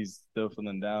it's like he's still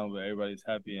feeling down, but everybody's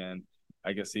happy, and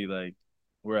I can see like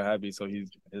we're happy, so his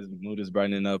mood is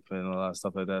brightening up and a lot of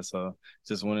stuff like that. So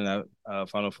just winning that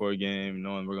Final Four game,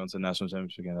 knowing we're going to the national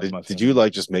championship again. Did you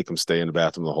like just make him stay in the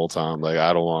bathroom the whole time? Like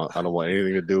I don't want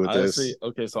anything to do with this.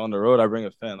 Okay, so on the road I bring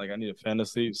a fan. Like I need a fan to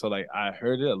sleep. So like I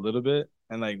heard it a little bit,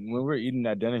 and like when we were eating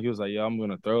that dinner, he was like, "Yo, I'm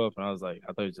gonna throw up," and I was like,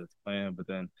 "I thought he was just playing," but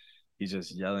then he's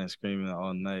just yelling, screaming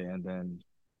all night, and then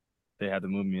they had to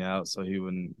move me out so he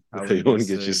wouldn't. He wouldn't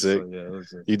get you sick. So, yeah,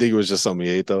 you think it was just something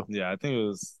he ate though? Yeah, I think it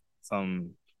was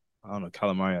some. I don't know,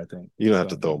 calamari, I think. You don't have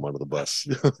to throw him under the bus.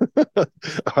 All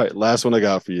right, last one I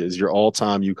got for you is your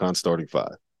all-time UConn starting 5.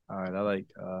 All right, I like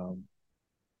I'm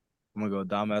going to go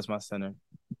Dom as my center,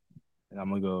 and I'm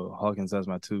going to go Hawkins as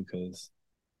my 2 because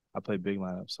I play big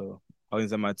lineup. So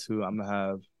Hawkins at my 2, I'm going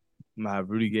to have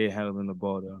Rudy Gay handling the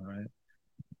ball, though, right?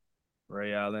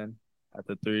 Ray Allen at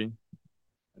the 3.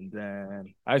 And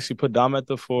then I actually put Dom at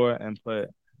the 4 and put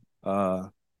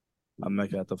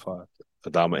Emeka at the 5.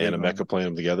 Adama and Emeka playing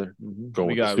them together. Mm-hmm. Going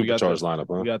with the supercharged lineup,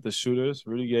 huh? We got the shooters,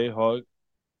 Rudy Gay, Hawk,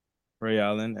 Ray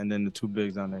Allen, and then the 2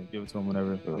 bigs on there. Give it to them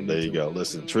whenever. There you go.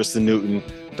 Listen, Tristen Newton,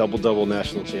 double-double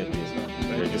national champion.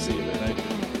 Great to see you, man.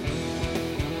 Thank you.